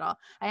passion of it all.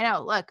 I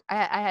know. Look,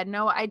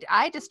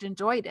 I just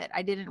enjoyed it.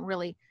 I didn't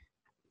really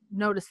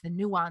notice the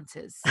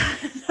nuances,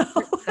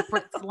 the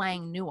Brit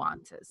slang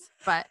nuances,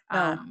 but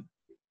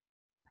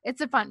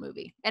it's a fun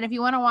movie. And if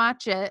you want to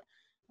watch it,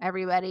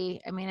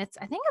 everybody, I mean, I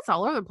think it's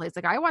all over the place.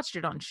 Like I watched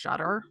it on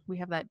Shudder. We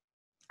have that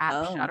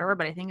app Shudder,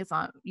 but I think it's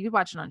on, you could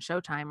watch it on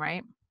Showtime,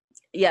 right?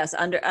 Yes.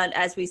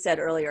 As we said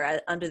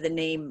earlier, under the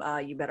name,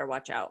 You Better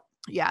Watch Out.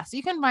 Yeah, so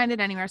you can find it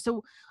anywhere.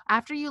 So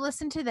after you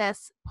listen to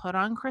this, put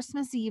on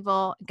Christmas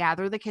Evil,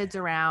 gather the kids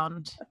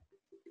around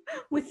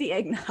with the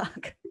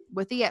eggnog,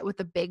 with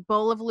the big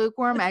bowl of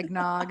lukewarm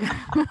eggnog,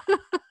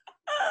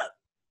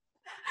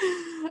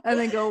 and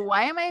then go,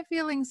 why am I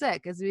feeling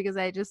sick? Is it because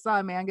I just saw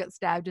a man get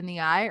stabbed in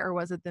the eye, or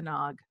was it the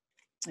nog?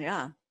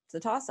 Yeah, it's a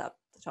toss-up.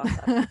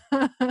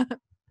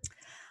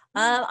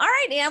 All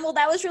right, Anne. Well,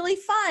 that was really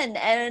fun,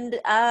 and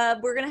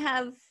we're gonna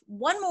have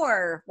one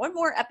more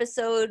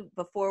episode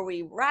before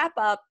we wrap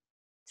up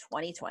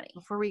 2020.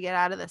 Before we get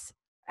out of this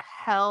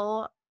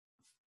hell,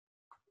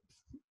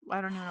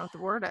 I don't even know what the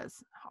word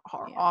is.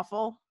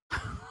 Awful,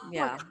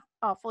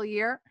 awful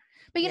year.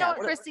 But you know what,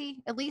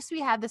 Chrissy? At least we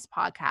had this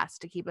podcast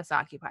to keep us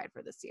occupied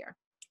for this year.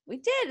 We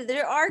did.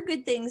 There are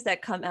good things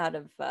that come out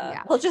of,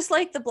 well, just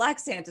like the Black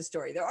Santa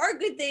story. There are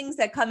good things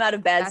that come out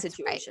of bad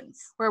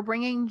situations. Right. We're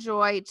bringing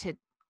joy to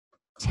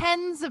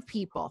tens of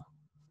people.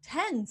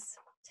 Tens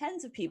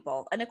of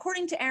people. And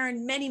according to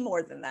Aaron, many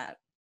more than that.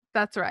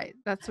 That's right.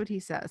 That's what he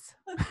says.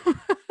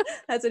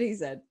 That's what he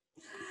said.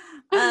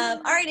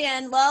 All right,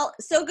 Anne. Well,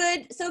 so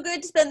good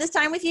to spend this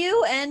time with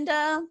you, and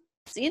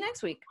see you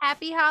next week.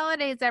 Happy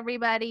holidays,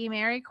 everybody.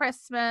 Merry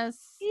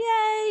Christmas.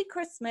 Yay,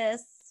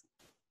 Christmas.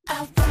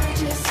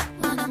 Outrageous,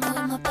 wanna move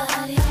my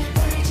body.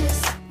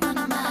 Outrageous, when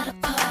I'm at a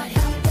party.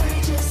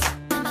 Outrageous,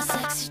 in my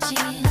sexy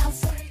gene.